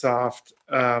Microsoft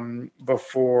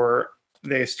before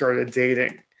they started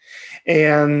dating.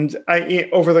 And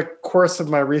over the course of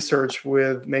my research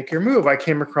with Make Your Move, I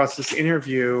came across this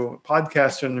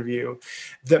podcast interview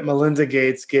that Melinda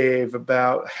Gates gave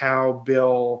about how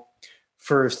Bill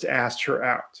first asked her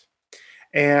out.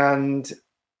 And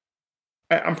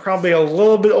I'm probably a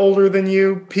little bit older than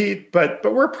you, Pete, but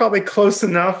we're probably close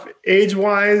enough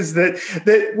age-wise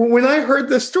that when I heard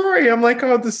this story, I'm like,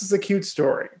 oh, this is a cute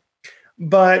story.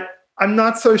 But I'm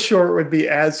not so sure it would be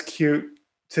as cute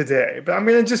today. But I'm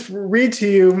going to just read to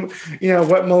you,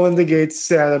 what Melinda Gates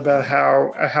said about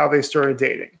how they started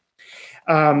dating.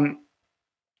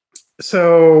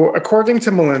 So according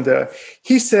to Melinda,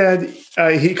 he said,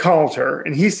 he called her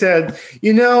and he said,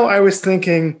 I was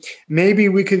thinking maybe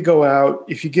we could go out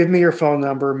if you give me your phone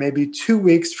number, maybe 2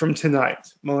 weeks from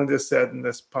tonight, Melinda said in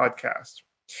this podcast.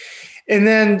 And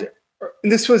then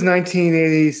this was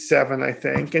 1987, I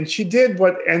think. And she did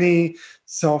what any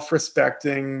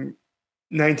self-respecting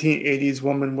 1980s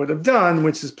woman would have done,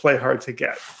 which is play hard to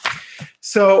get.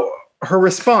 So her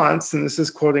response, and this is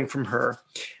quoting from her,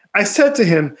 I said to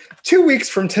him, 2 weeks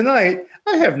from tonight,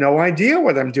 I have no idea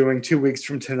what I'm doing 2 weeks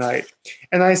from tonight.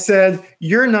 And I said,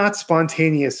 you're not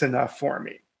spontaneous enough for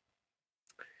me.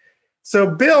 So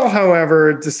Bill,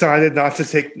 however, decided not to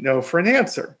take no for an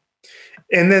answer.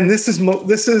 And then this is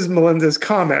Melinda's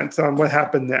comment on what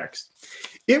happened next.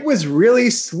 It was really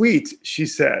sweet, she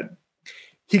said.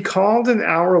 He called an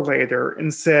hour later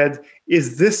and said,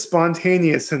 is this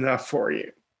spontaneous enough for you?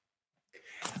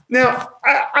 Now,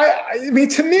 I mean,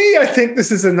 to me, I think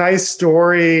this is a nice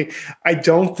story. I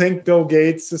don't think Bill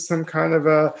Gates is some kind of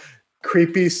a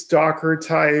creepy stalker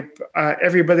type.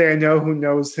 Everybody I know who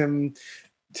knows him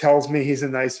tells me he's a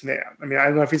nice man. I mean, I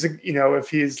don't know if he's if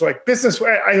he's like business.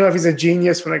 I don't know if he's a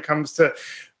genius when it comes to,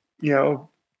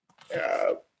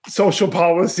 social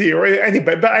policy or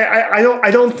anybody. But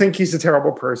I don't think he's a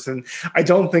terrible person. I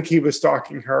don't think he was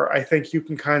stalking her. I think you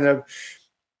can kind of,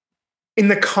 in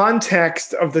the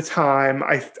context of the time,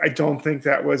 I don't think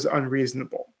that was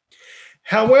unreasonable.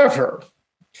 However,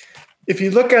 if you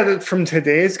look at it from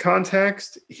today's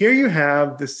context, here you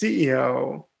have the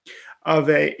CEO of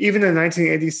even in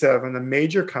 1987, a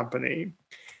major company,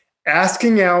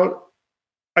 asking out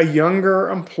a younger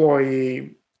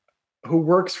employee who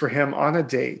works for him on a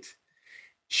date.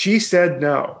 She said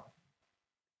no.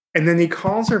 And then he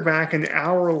calls her back an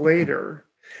hour later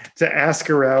to ask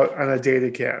her out on a date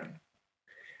again.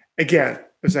 Again,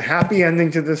 there's a happy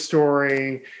ending to this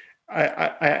story.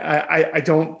 I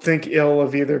don't think ill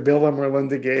of either Bill or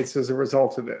Melinda Gates as a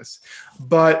result of this.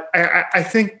 But I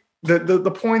think the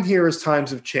point here is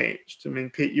times have changed. I mean,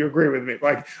 Pete, you agree with me.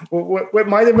 Like what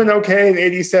might have been okay in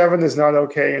 87 is not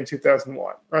okay in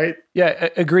 2001, right? Yeah,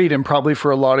 agreed. And probably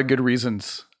for a lot of good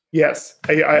reasons. Yes,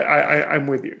 I'm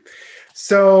with you.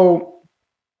 So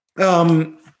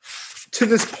to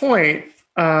this point,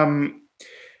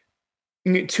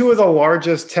 two of the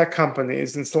largest tech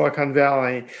companies in Silicon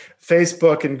Valley,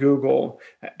 Facebook and Google,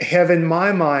 have, in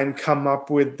my mind, come up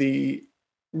with the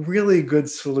really good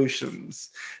solutions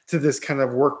to this kind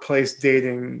of workplace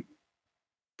dating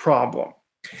problem.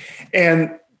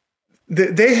 And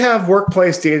they have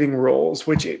workplace dating rules,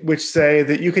 which say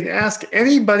that you can ask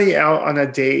anybody out on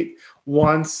a date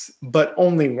once, but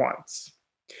only once.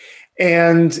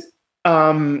 And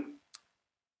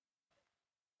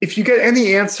if you get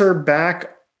any answer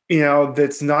back,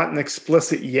 that's not an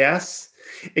explicit yes,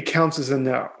 it counts as a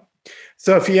no.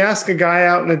 So if you ask a guy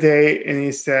out on a date and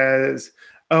he says,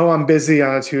 oh, I'm busy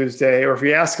on a Tuesday, or if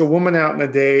you ask a woman out on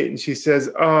a date and she says,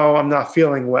 oh, I'm not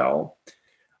feeling well,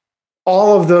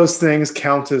 all of those things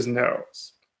count as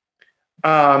no's.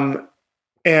 And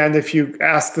if you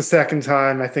ask the second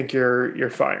time, I think you're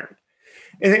fired.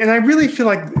 And I really feel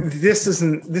like this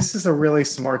is a really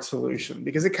smart solution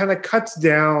because it kind of cuts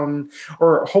down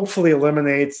or hopefully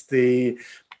eliminates the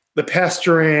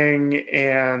pestering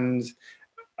and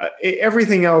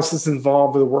everything else that's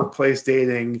involved with workplace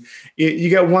dating. You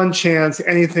get one chance.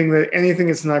 Anything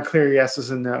that's not clear, yes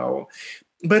is a no.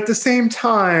 But at the same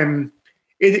time,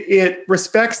 it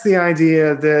respects the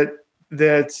idea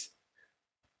that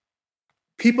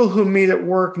people who meet at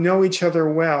work know each other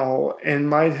well and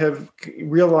might have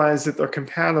realized that they're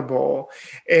compatible,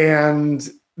 and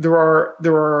there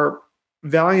are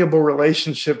valuable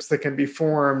relationships that can be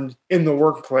formed in the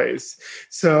workplace.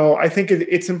 So I think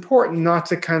it's important not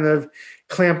to kind of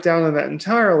clamp down on that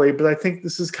entirely, but I think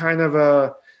this is kind of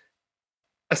a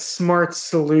smart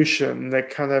solution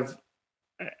that kind of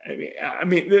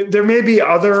there may be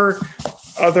other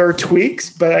tweaks,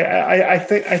 but I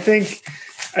think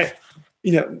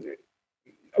you know.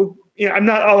 I'm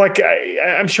not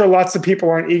I'm sure lots of people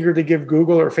aren't eager to give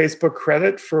Google or Facebook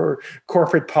credit for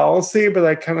corporate policy, but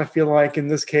I kind of feel like in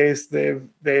this case they've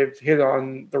hit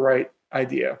on the right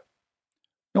idea.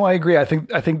 No, I agree. I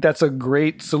think that's a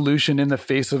great solution in the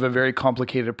face of a very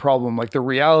complicated problem. Like, the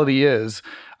reality is,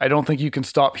 I don't think you can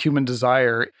stop human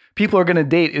desire. People are going to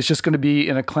date. It's just going to be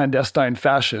in a clandestine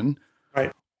fashion.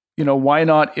 Right. Why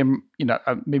not,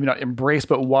 maybe not embrace,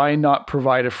 but why not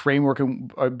provide a framework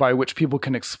by which people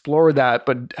can explore that,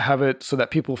 but have it so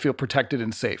that people feel protected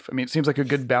and safe? I mean, it seems like a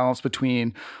good balance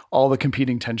between all the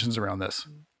competing tensions around this.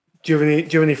 Do you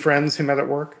have any friends who met at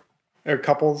work, or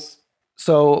couples?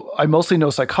 So I mostly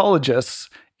know psychologists,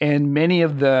 and many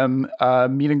of them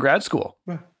meet in grad school.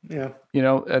 Yeah.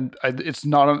 And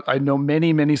I know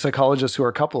many psychologists who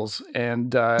are couples,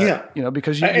 and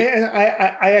because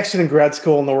I actually in grad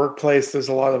school in the workplace, there's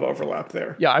a lot of overlap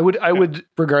there. Yeah, I would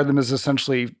regard them as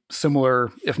essentially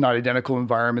similar, if not identical,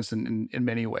 environments in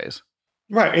many ways.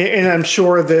 Right, and I'm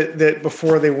sure that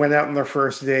before they went out on their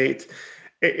first date,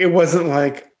 it wasn't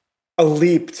like a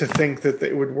leap to think that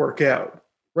it would work out.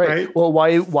 Right. Well,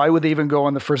 why would they even go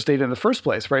on the first date in the first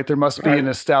place, right? There must be an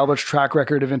established track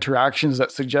record of interactions that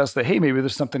suggests that, hey, maybe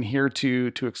there's something here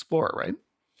to explore, right?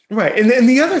 Right. And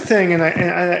the other thing, and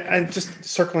I just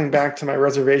circling back to my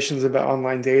reservations about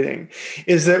online dating,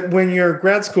 is that when your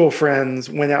grad school friends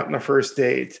went out on a first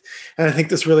date, and I think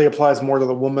this really applies more to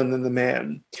the woman than the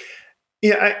man.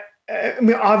 Yeah. I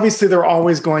mean, obviously there are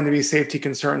always going to be safety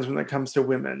concerns when it comes to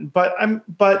women, but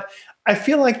I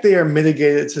feel like they are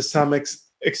mitigated to some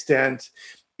extent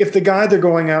if the guy they're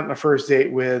going out on a first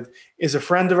date with is a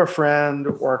friend of a friend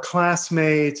or a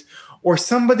classmate or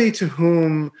somebody to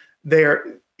whom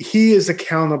he is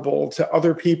accountable to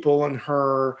other people in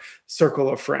her circle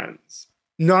of friends.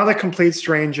 Not a complete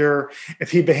stranger.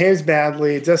 If he behaves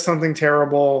badly, does something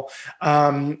terrible,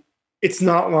 it's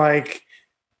not going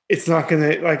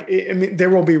to, there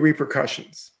will be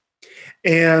repercussions.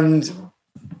 And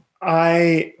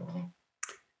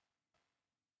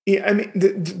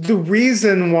the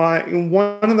reason why,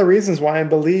 one of the reasons why I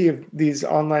believe these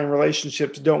online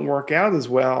relationships don't work out as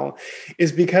well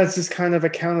is because this kind of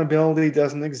accountability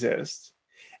doesn't exist.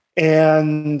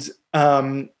 And,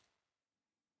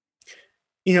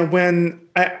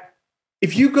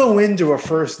 if you go into a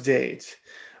first date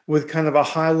with kind of a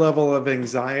high level of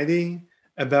anxiety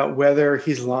about whether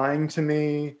he's lying to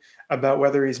me, about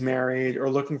whether he's married or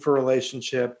looking for a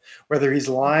relationship, whether he's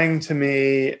lying to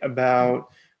me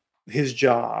about his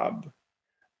job.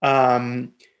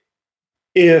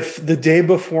 If the day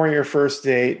before your first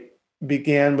date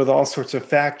began with all sorts of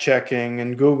fact checking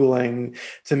and Googling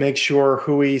to make sure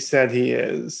who he said he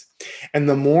is, and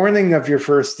the morning of your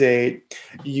first date,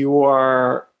 you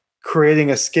are creating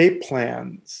escape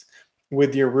plans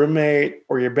with your roommate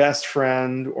or your best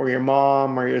friend or your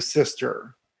mom or your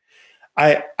sister,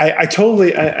 I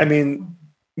totally,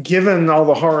 given all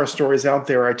the horror stories out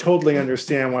there, I totally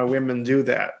understand why women do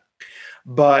that.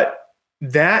 But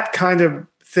that kind of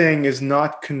thing is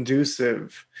not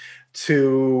conducive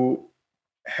to,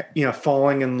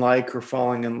 falling in like or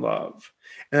falling in love.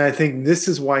 And I think this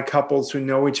is why couples who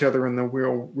know each other in the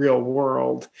real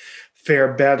world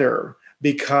fare better,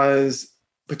 because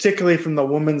particularly from the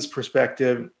woman's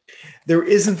perspective, there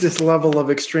isn't this level of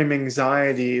extreme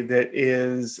anxiety that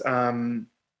is,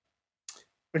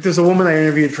 like there's a woman I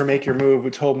interviewed for Make Your Move who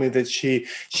told me that she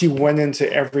went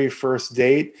into every first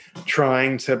date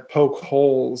trying to poke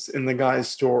holes in the guy's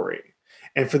story.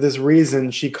 And for this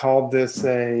reason, she called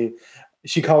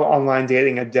online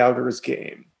dating a doubter's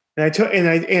game. But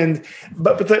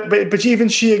even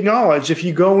she acknowledged if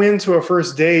you go into a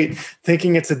first date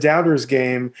thinking it's a doubter's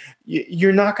game,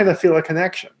 you're not going to feel a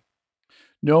connection.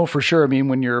 No, for sure. I mean,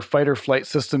 when your fight or flight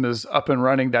system is up and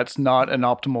running, that's not an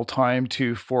optimal time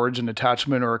to forge an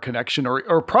attachment or a connection,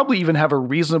 or probably even have a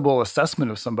reasonable assessment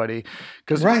of somebody.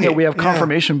 Because we have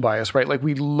confirmation bias, right? Like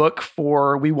we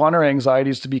want our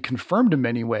anxieties to be confirmed in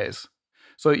many ways.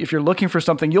 So if you're looking for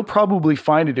something, you'll probably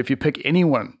find it if you pick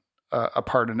anyone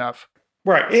apart enough.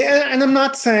 Right. And I'm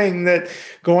not saying that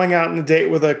going out on a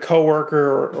date with a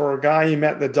coworker or a guy you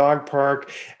met at the dog park,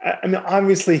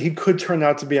 obviously he could turn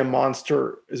out to be a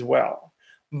monster as well.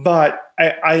 But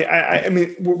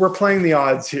we're playing the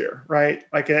odds here, right?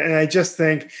 And I just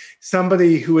think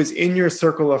somebody who is in your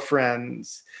circle of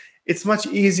friends, it's much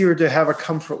easier to have a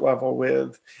comfort level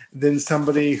with than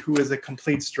somebody who is a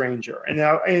complete stranger. And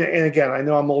again, I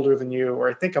know I'm older than you, or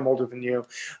I think I'm older than you,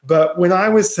 but when I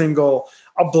was single,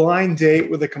 a blind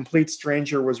date with a complete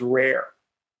stranger was rare.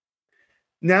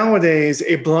 nowadays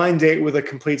a blind date with a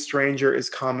complete stranger is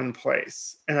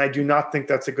commonplace. And I do not think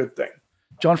that's a good thing.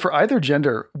 John, for either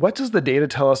gender, what does the data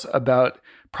tell us about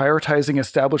prioritizing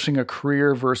establishing a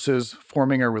career versus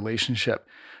forming a relationship?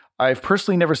 I've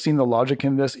personally never seen the logic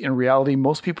in this. In reality,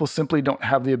 most people simply don't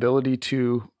have the ability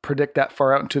to predict that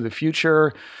far out into the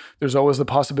future. There's always the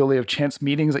possibility of chance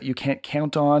meetings that you can't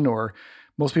count on, or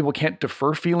most people can't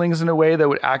defer feelings in a way that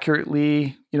would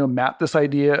accurately, map this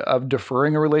idea of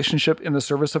deferring a relationship in the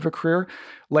service of a career.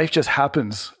 Life just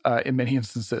happens in many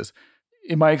instances.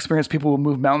 In my experience, people will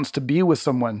move mountains to be with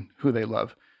someone who they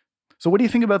love. So what do you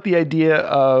think about the idea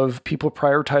of people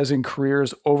prioritizing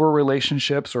careers over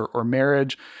relationships or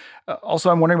marriage? Also,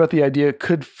 I'm wondering about the idea,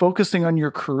 could focusing on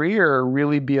your career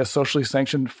really be a socially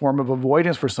sanctioned form of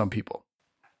avoidance for some people?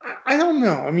 I don't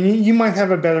know. I mean, you might have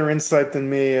a better insight than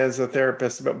me as a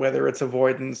therapist about whether it's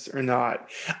avoidance or not.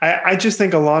 I just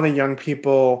think a lot of young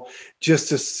people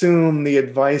just assume the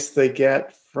advice they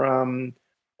get from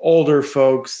older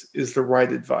folks is the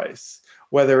right advice,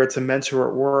 whether it's a mentor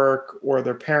at work or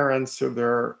their parents or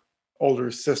their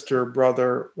older sister,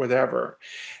 brother, whatever.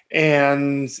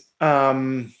 And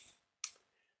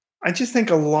I just think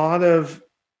a lot of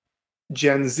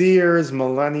Gen Zers,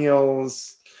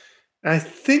 millennials, and I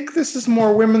think this is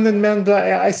more women than men, but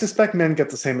I suspect men get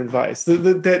the same advice.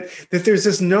 That there's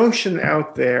this notion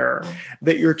out there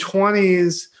that your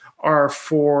 20s are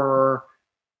for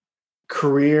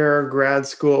career, grad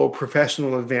school,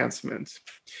 professional advancement,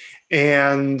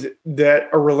 and that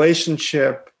a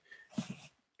relationship,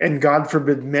 and God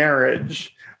forbid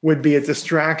marriage, would be a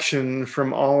distraction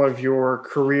from all of your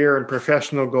career and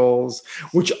professional goals,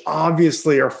 which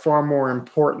obviously are far more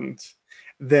important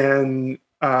than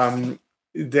a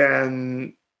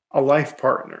life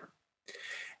partner.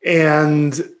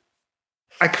 And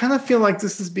I kind of feel like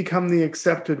this has become the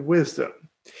accepted wisdom.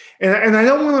 And I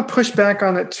don't want to push back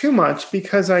on it too much,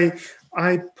 because I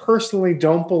personally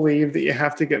don't believe that you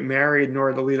have to get married in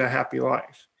order to lead a happy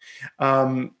life.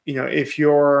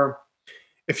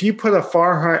 If you put a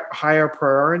far higher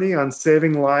priority on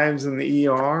saving lives in the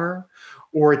ER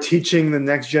or teaching the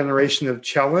next generation of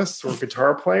cellists or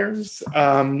guitar players,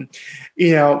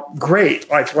 great.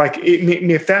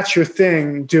 If that's your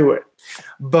thing, do it.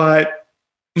 But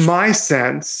my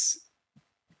sense,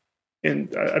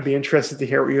 and I'd be interested to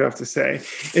hear what you have to say,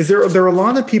 is there are a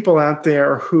lot of people out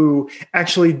there who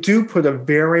actually do put a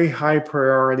very high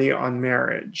priority on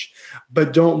marriage,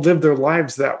 but don't live their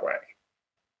lives that way.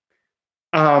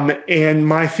 And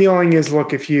my feeling is,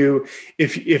 look,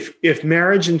 if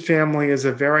marriage and family is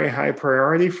a very high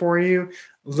priority for you,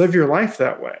 live your life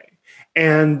that way.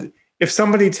 And if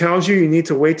somebody tells you need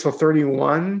to wait till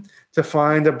 31 to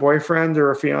find a boyfriend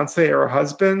or a fiance or a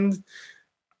husband,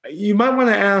 you might want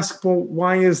to ask, well,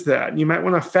 why is that? You might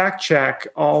want to fact check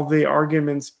all the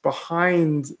arguments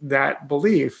behind that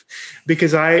belief,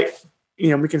 because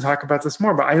we can talk about this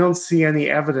more, but I don't see any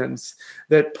evidence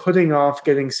that putting off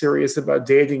getting serious about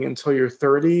dating until you're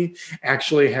 30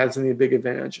 actually has any big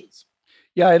advantages.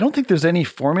 Yeah, I don't think there's any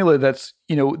formula that's,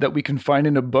 that we can find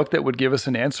in a book that would give us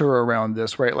an answer around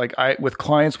this, right? Like with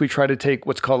clients, we try to take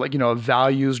what's called a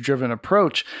values-driven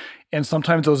approach. And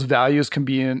sometimes those values can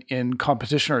be in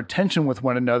competition or tension with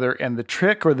one another. And the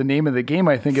trick, or the name of the game,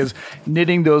 I think, is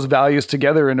knitting those values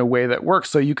together in a way that works.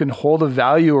 So you can hold a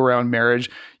value around marriage.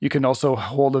 You can also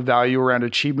hold a value around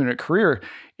achievement or career.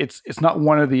 It's not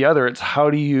one or the other. It's how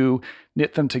do you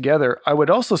knit them together? I would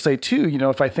also say too,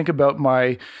 if I think about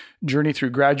my journey through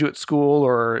graduate school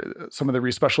or some of the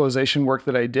respecialization work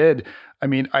that I did,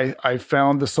 I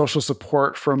found the social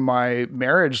support from my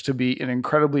marriage to be an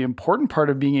incredibly important part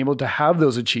of being able to have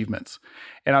those achievements.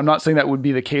 And I'm not saying that would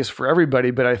be the case for everybody,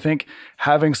 but I think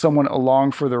having someone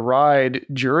along for the ride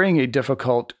during a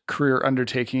difficult career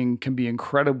undertaking can be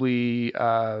incredibly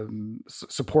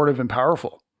supportive and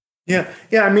powerful. Yeah.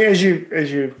 As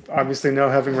you obviously know,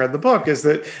 having read the book, is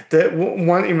that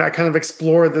one, I kind of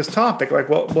explore this topic. Like,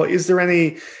 well, is there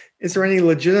any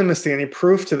legitimacy, any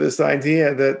proof to this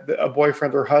idea that a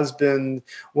boyfriend or husband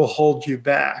will hold you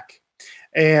back?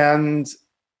 And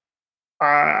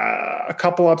a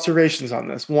couple observations on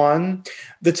this. One,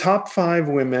 the top 5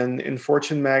 women in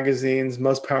Fortune magazine's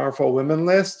most powerful women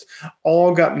list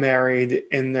all got married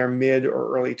in their mid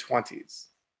or early 20s.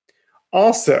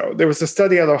 Also, there was a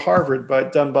study out of Harvard,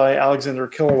 done by Alexandra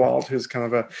Kilowald, who's kind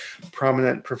of a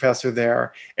prominent professor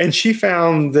there, and she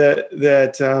found that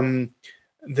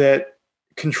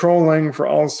controlling for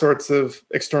all sorts of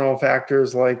external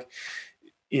factors like,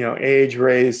 age,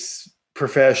 race,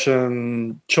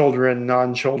 profession, children,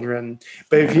 non-children,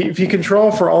 but if you control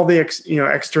for all the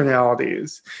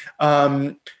externalities,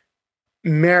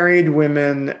 married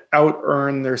women out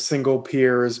earn their single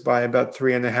peers by about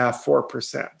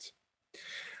 3.5–4%,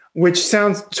 which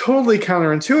sounds totally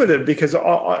counterintuitive because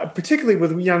particularly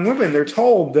with young women, they're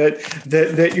told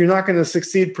that you're not going to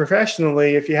succeed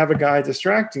professionally if you have a guy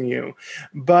distracting you.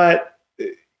 But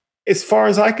as far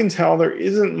as I can tell, there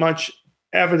isn't much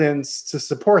evidence to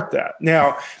support that.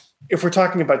 Now, if we're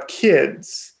talking about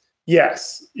kids,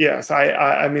 yes.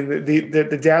 I mean,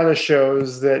 the data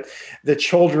shows that the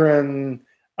children,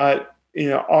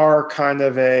 are kind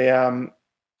of a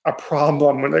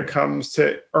problem when it comes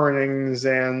to earnings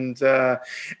and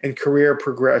career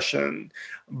progression.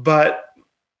 But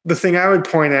the thing I would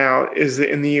point out is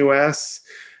that in the U.S.,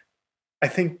 I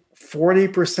think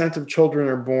 40% of children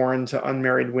are born to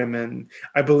unmarried women.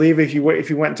 I believe if you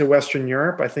went to Western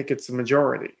Europe, I think it's the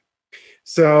majority.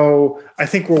 So I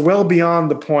think we're well beyond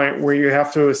the point where you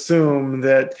have to assume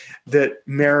that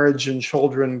marriage and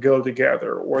children go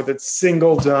together, or that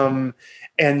singledom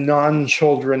and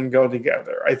non-children go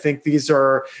together. I think these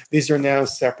are now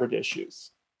separate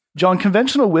issues. John,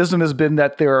 conventional wisdom has been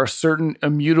that there are certain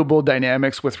immutable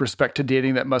dynamics with respect to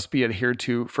dating that must be adhered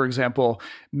to. For example,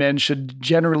 men should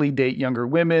generally date younger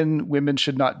women. Women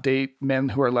should not date men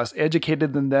who are less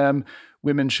educated than them.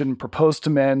 Women shouldn't propose to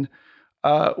men.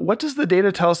 What does the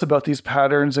data tell us about these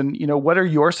patterns? And, what are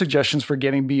your suggestions for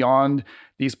getting beyond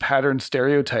these pattern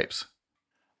stereotypes?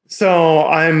 So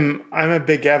I'm a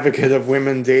big advocate of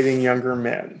women dating younger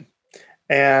men.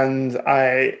 And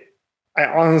I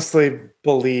honestly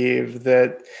believe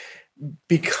that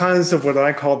because of what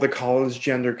I call the college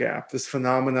gender gap, this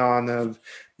phenomenon of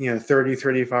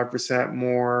 30–35%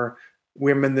 more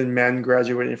women than men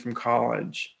graduating from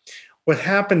college, what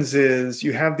happens is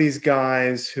you have these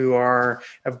guys who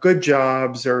have good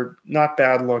jobs or not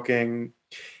bad looking.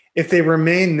 If they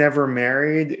remain never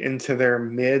married into their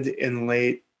mid and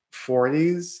late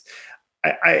 40s,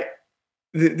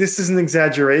 this is an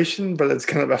exaggeration, but it's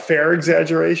kind of a fair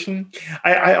exaggeration.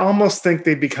 I almost think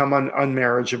they become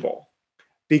unmarriageable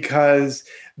because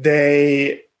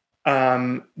they're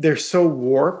so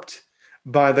warped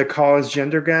by the college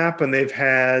gender gap, and they've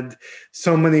had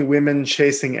so many women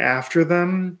chasing after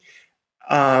them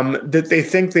that they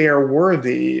think they are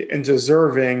worthy and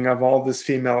deserving of all this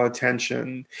female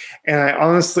attention.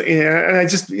 And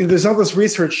there's all this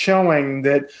research showing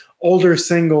that older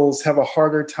singles have a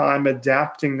harder time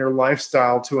adapting their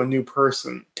lifestyle to a new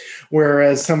person,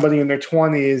 whereas somebody in their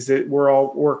 20s,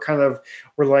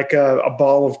 we're like a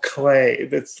ball of clay.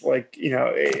 That's like,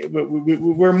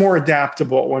 we're more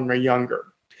adaptable when we're younger.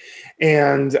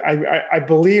 And I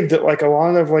believe that like a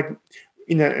lot of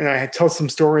and I tell some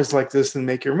stories like this in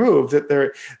Make Your Move,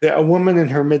 that a woman in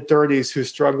her mid-30s who's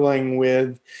struggling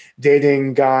with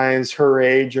dating guys her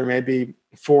age or maybe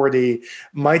 40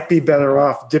 might be better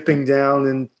off dipping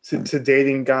down into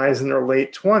dating guys in their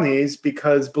late 20s,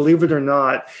 because believe it or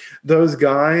not, those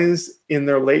guys in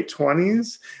their late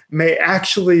 20s may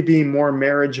actually be more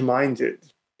marriage-minded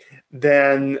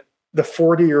than the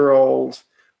 40-year-old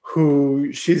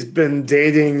who she's been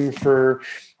dating for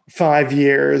 5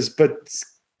 years, but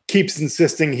keeps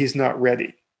insisting he's not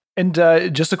ready. And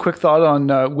just a quick thought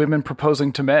on women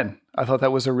proposing to men. I thought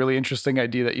that was a really interesting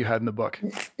idea that you had in the book.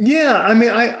 Yeah, I mean,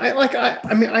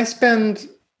 I spend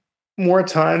more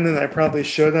time than I probably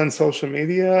should on social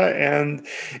media, and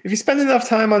if you spend enough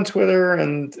time on Twitter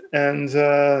and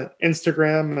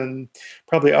Instagram and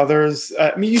probably others,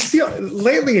 you see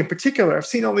lately in particular, I've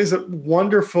seen all these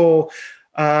wonderful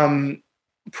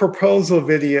proposal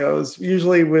videos,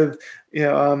 usually with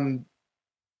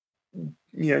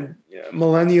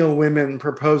millennial women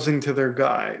proposing to their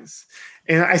guys,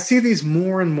 and I see these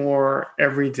more and more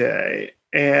every day.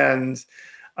 And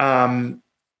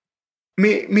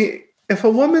if a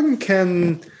woman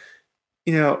can,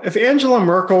 if Angela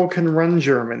Merkel can run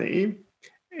Germany,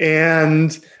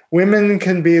 and women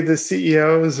can be the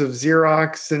CEOs of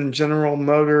Xerox and General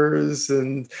Motors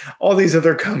and all these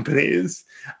other companies,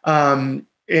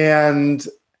 and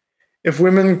if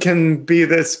women can be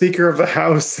the Speaker of the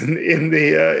House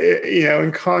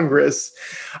in Congress,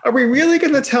 are we really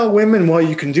going to tell women, well,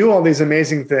 you can do all these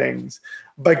amazing things,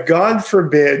 but God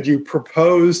forbid you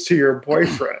propose to your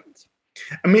boyfriend?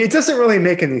 I mean, it doesn't really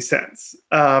make any sense.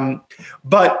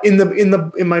 But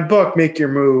in my book, Make Your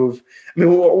Move, I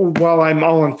mean, while I'm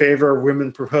all in favor of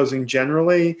women proposing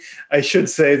generally, I should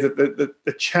say that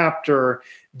the chapter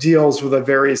deals with a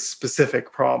very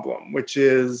specific problem, which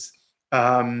is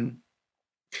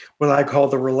what I call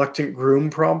the reluctant groom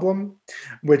problem,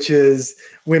 which is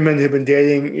women who've been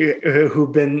dating,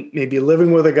 who've been maybe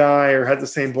living with a guy or had the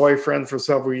same boyfriend for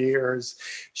several years.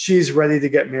 She's ready to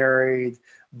get married,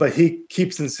 but he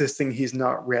keeps insisting he's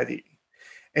not ready.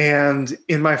 And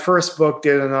in my first book,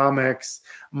 Datanomics,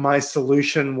 my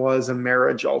solution was a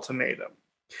marriage ultimatum.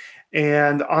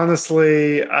 And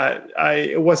honestly,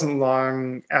 it wasn't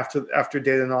long after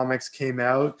Datanomics came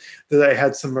out that I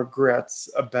had some regrets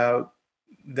about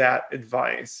that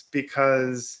advice,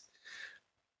 because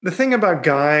the thing about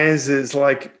guys is,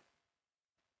 like,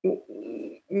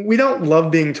 we don't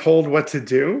love being told what to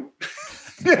do.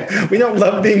 We don't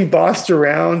love being bossed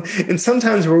around. And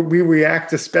sometimes we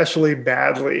react especially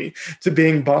badly to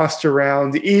being bossed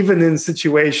around, even in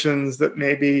situations that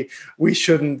maybe we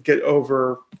shouldn't get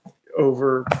over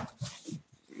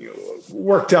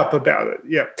worked up about it.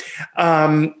 Yeah.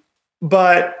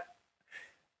 But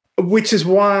which is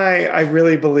why I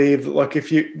really believe, look,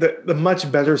 if you, the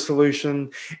much better solution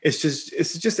is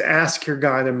to just ask your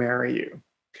guy to marry you.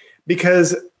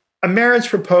 Because a marriage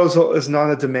proposal is not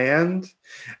a demand.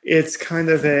 It's kind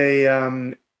of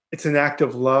it's an act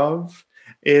of love.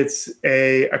 It's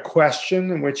a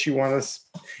question in which do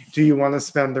you want to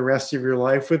spend the rest of your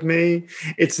life with me?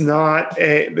 It's not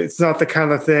the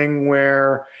kind of thing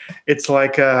where it's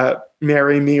like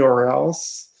marry me or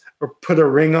else, or put a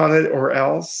ring on it or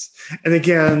else. And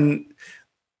again,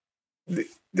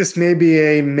 this may be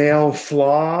a male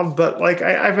flaw, but like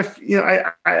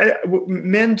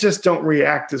men just don't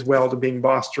react as well to being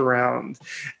bossed around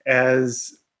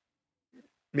as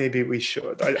maybe we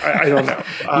should. I don't know.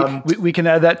 We can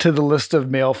add that to the list of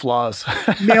male flaws.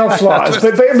 Male flaws.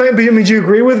 but I mean, do you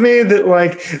agree with me that,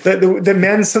 like, the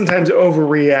men sometimes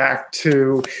overreact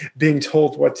to being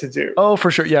told what to do? Oh,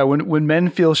 for sure. Yeah. When men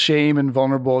feel shame and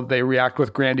vulnerable, they react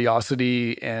with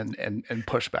grandiosity and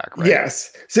pushback, right?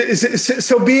 Yes.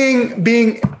 So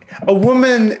being a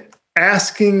woman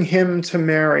asking him to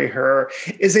marry her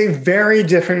is a very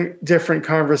different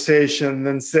conversation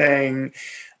than saying,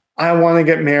 I want to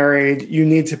get married. You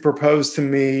need to propose to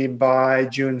me by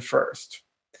June 1st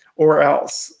or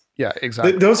else. Yeah,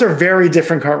 exactly. Those are very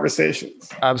different conversations.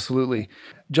 Absolutely.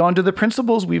 John, do the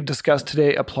principles we've discussed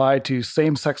today apply to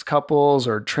same-sex couples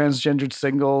or transgendered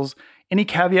singles? Any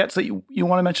caveats that you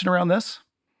want to mention around this?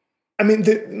 I mean,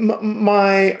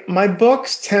 my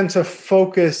books tend to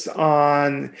focus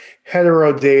on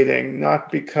hetero dating,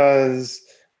 not because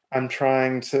I'm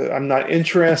not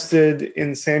interested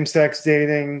in same-sex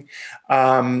dating,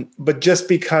 but just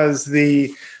because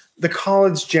the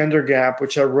college gender gap,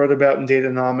 which I wrote about in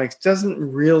Datanomics, doesn't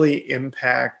really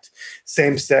impact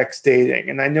same-sex dating.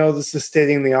 And I know this is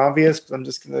stating the obvious, but I'm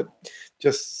just going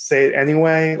to say it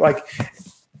anyway. Like,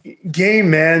 gay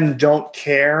men don't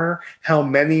care how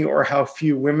many or how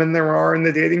few women there are in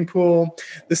the dating pool,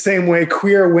 the same way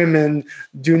queer women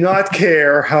do not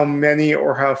care how many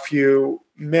or how few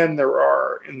men there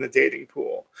are in the dating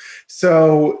pool.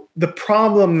 So the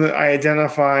problem that I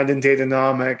identified in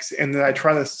Datanomics and that I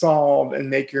try to solve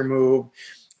and Make Your Move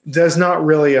does not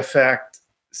really affect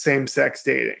same-sex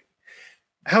dating.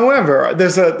 However,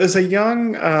 there's a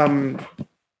young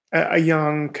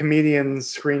comedian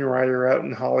screenwriter out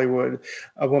in Hollywood,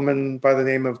 a woman by the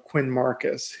name of Quinn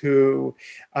Marcus, who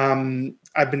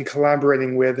I've been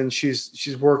collaborating with, and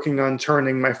she's working on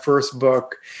turning my first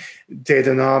book,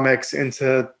 Datanomics,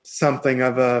 into something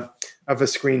of a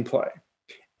screenplay.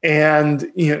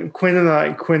 And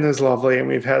Quinn is lovely, and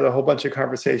we've had a whole bunch of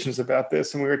conversations about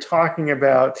this. And we were talking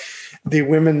about the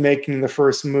women making the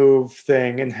first move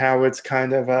thing and how it's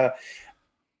kind of a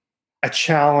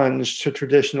challenge to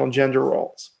traditional gender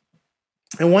roles.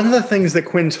 And one of the things that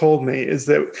Quinn told me is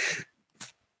that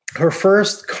her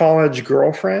first college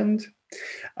girlfriend,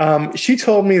 she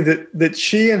told me that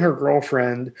she and her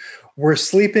girlfriend were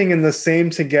sleeping in the same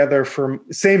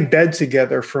bed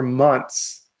together for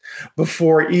months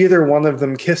before either one of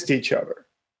them kissed each other.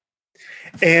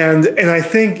 And I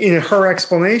think her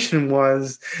explanation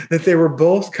was that they were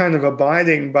both kind of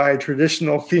abiding by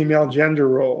traditional female gender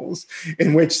roles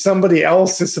in which somebody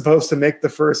else is supposed to make the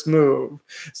first move.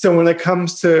 So when it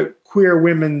comes to queer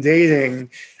women dating,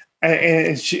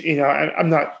 and she, I'm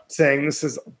not saying this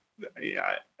is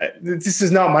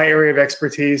not my area of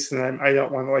expertise, and I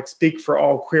don't want to speak for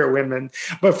all queer women,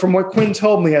 but from what Quinn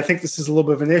told me, I think this is a little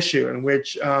bit of an issue in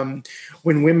which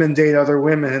when women date other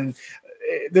women,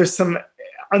 there's some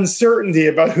uncertainty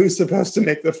about who's supposed to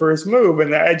make the first move.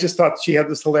 And I just thought she had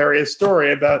this hilarious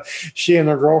story about she and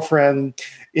her girlfriend,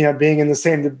 being in the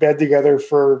same bed together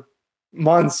for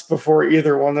months before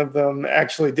either one of them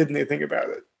actually did anything about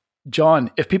it. John,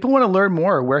 if people want to learn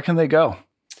more, where can they go?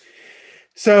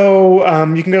 So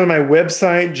you can go to my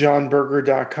website,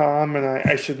 johnberger.com, and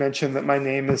I should mention that my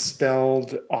name is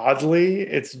spelled oddly.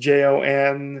 It's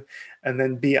Jon and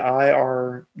then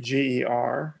Birger.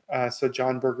 So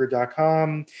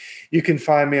johnberger.com. You can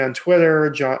find me on Twitter,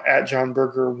 at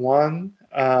johnberger1.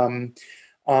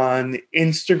 On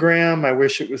Instagram, I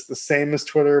wish it was the same as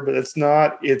Twitter, but it's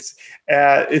not. It's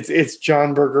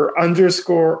John Berger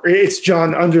 _ it's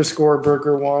John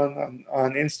 _Berger1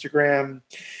 on Instagram.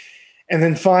 And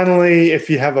then finally, if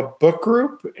you have a book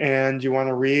group and you want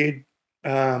to read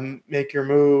Make Your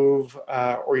Move,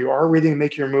 or you are reading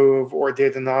Make Your Move or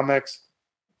Datanomics,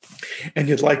 and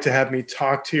you'd like to have me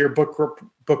talk to your book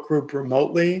group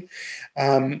remotely,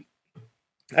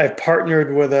 I've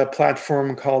partnered with a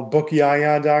platform called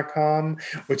bookyaya.com,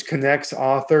 which connects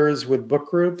authors with book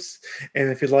groups. And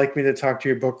if you'd like me to talk to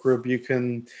your book group, you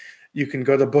can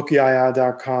go to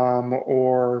bookyaya.com,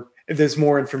 or there's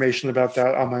more information about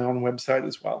that on my own website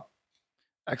as well.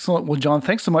 Excellent. Well, John,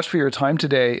 thanks so much for your time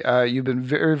today. You've been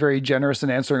very, very generous in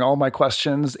answering all my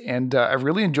questions, and I've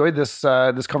really enjoyed this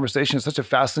conversation. It's such a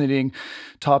fascinating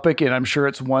topic, and I'm sure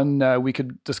it's one we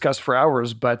could discuss for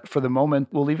hours, but for the moment,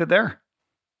 we'll leave it there.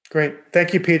 Great.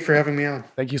 Thank you, Pete, for having me on.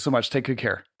 Thank you so much. Take good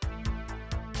care.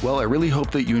 Well, I really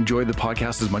hope that you enjoyed the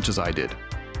podcast as much as I did.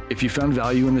 If you found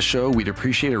value in the show, we'd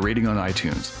appreciate a rating on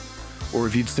iTunes. Or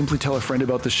if you'd simply tell a friend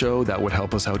about the show, that would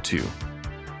help us out too.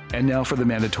 And now for the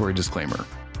mandatory disclaimer.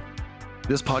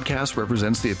 This podcast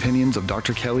represents the opinions of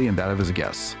Dr. Kelly and that of his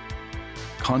guests.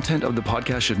 Content of the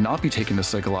podcast should not be taken as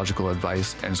psychological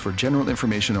advice and is for general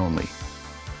information only.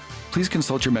 Please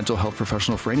consult your mental health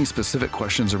professional for any specific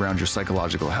questions around your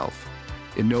psychological health.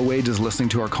 In no way does listening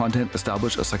to our content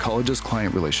establish a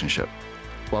psychologist-client relationship.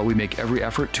 While we make every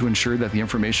effort to ensure that the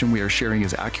information we are sharing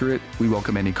is accurate, we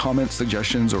welcome any comments,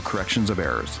 suggestions, or corrections of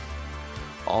errors.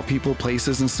 All people,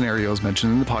 places, and scenarios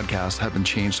mentioned in the podcast have been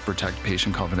changed to protect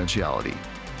patient confidentiality.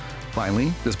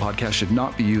 Finally, this podcast should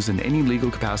not be used in any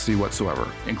legal capacity whatsoever,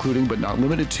 including but not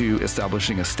limited to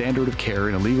establishing a standard of care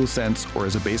in a legal sense or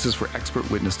as a basis for expert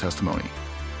witness testimony.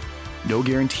 No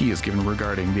guarantee is given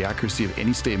regarding the accuracy of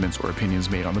any statements or opinions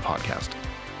made on the podcast.